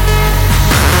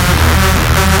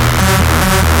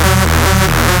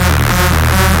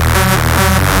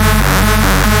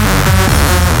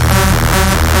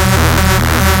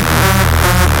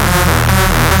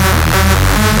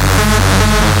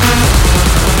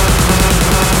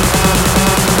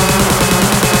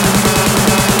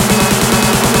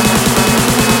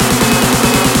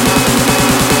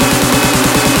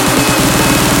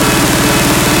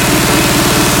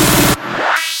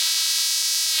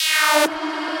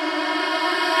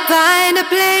 Find a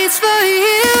place for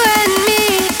you and me.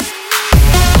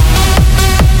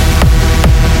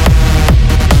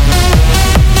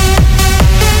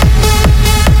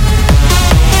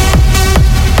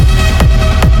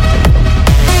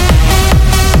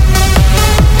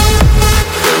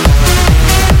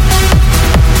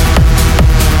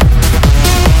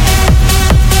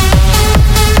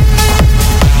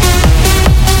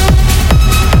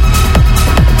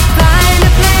 Find a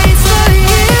place for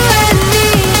you and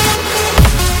me.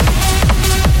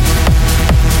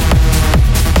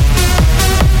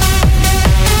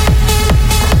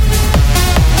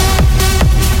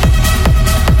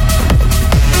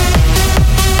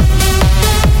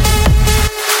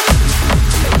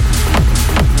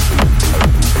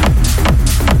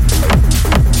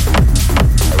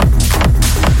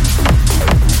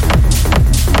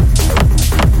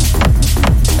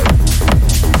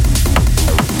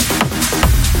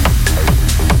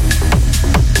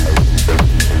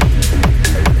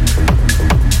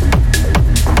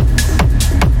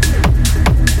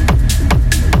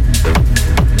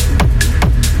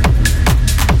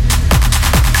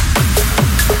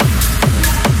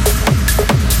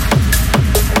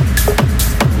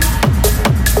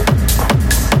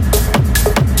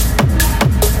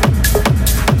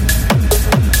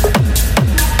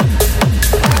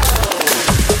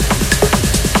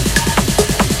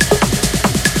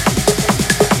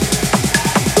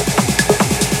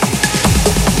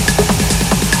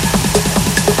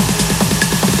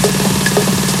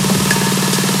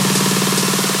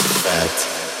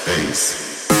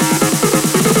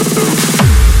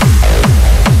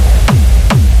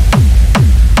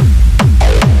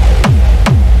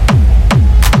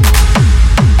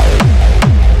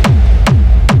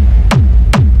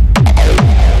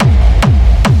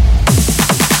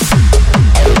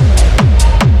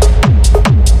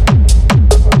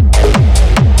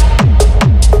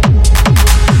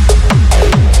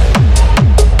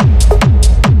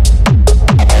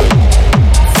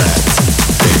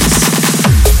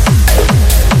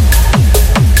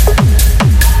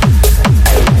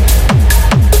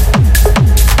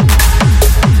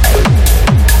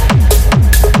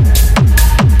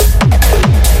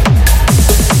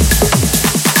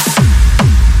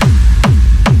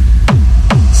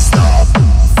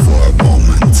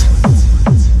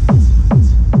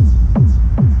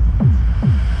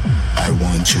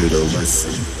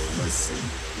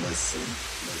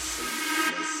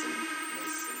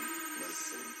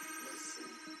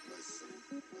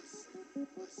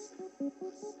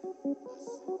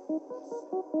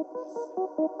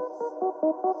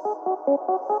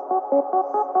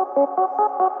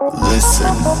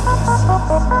 Listen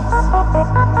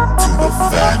to the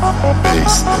fat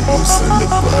bass that will send the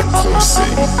blood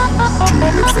coursing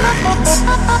through your veins.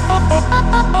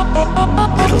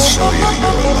 It'll show you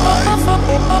you're alive.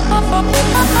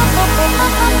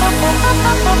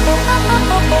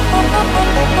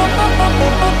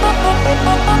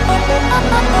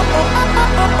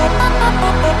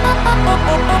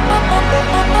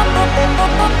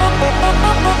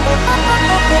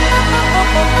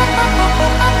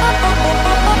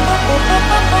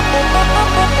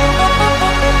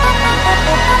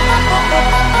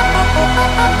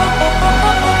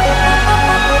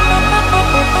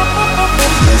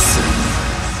 Listen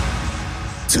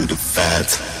to the fat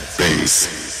bass.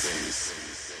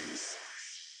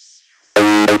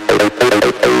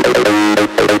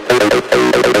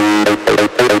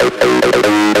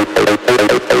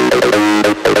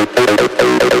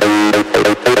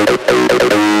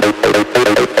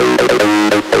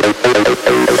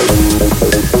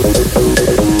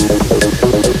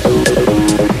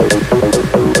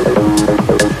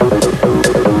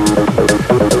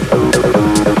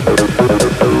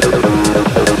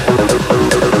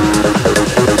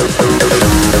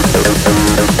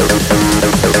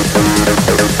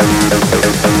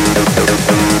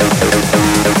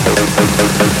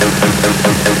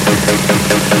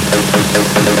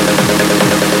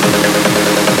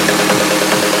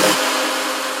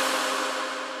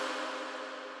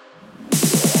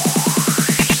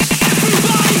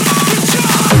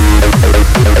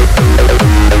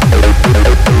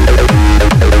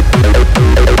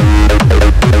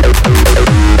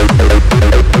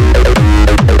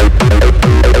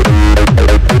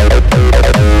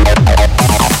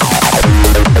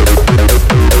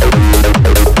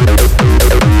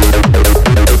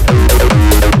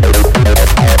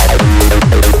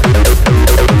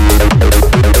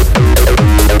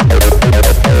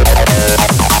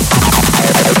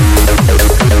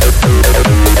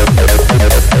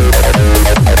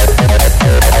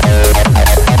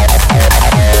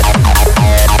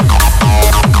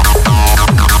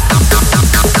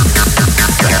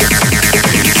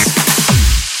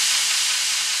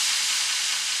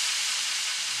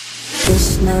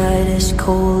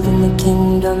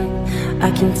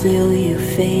 Feel you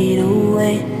fade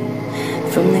away.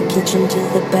 From the kitchen to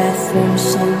the bathroom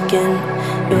sunken.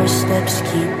 Your steps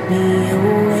keep me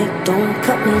awake. Don't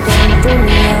cut me down, throw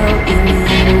me out. Leave me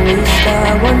in a waste.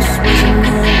 I once was a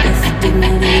man with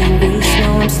dignity and grace.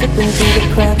 Now I'm slipping through the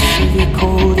cracks of your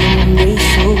cold embrace.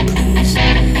 So please,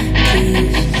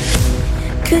 please,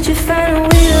 could you find a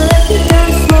way to let me down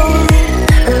slowly?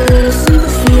 A little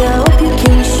sympathy, I hope you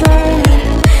can show me.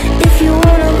 If you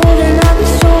wanna go, then I'll be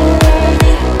so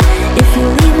lonely. If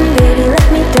you're leaving, baby, let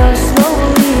me down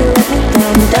slowly. Let me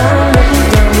down, down, let me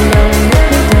down, down, let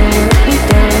me down, let me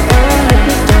down, down, let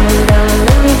me down, down,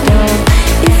 let me down.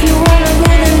 If you wanna go,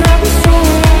 then I'll be so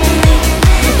lonely.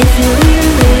 If you're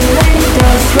leaving, baby, let me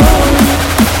down slowly.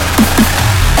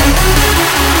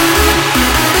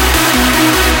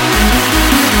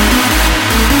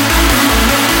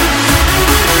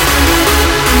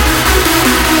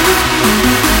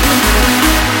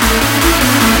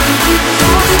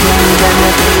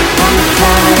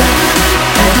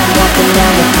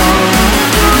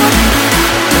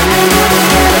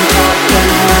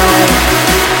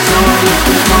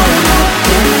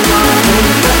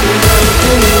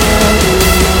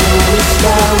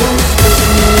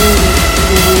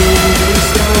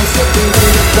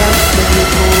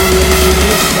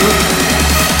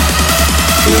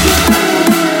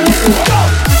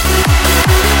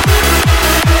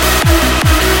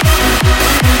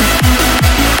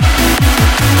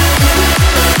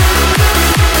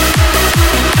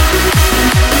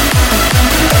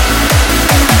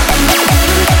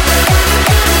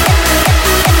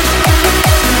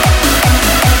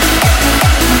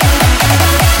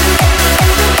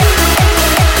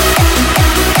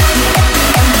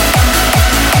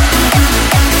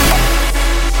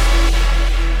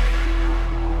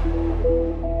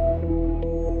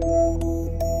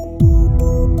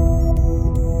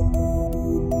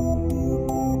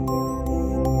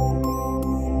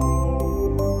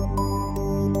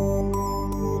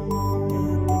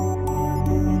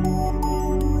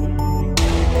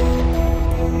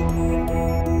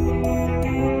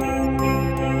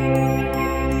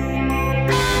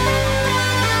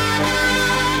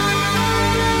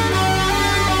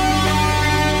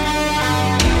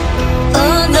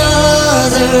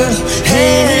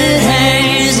 head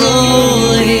hangs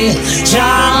slowly,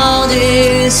 child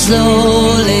is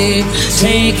slowly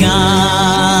taken.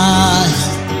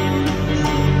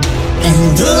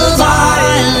 The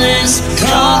violence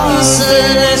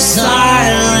causes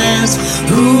silence.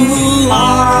 Who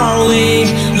are we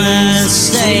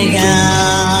mistaken?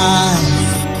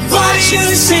 But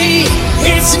you see,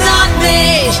 it's not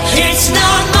me, it's not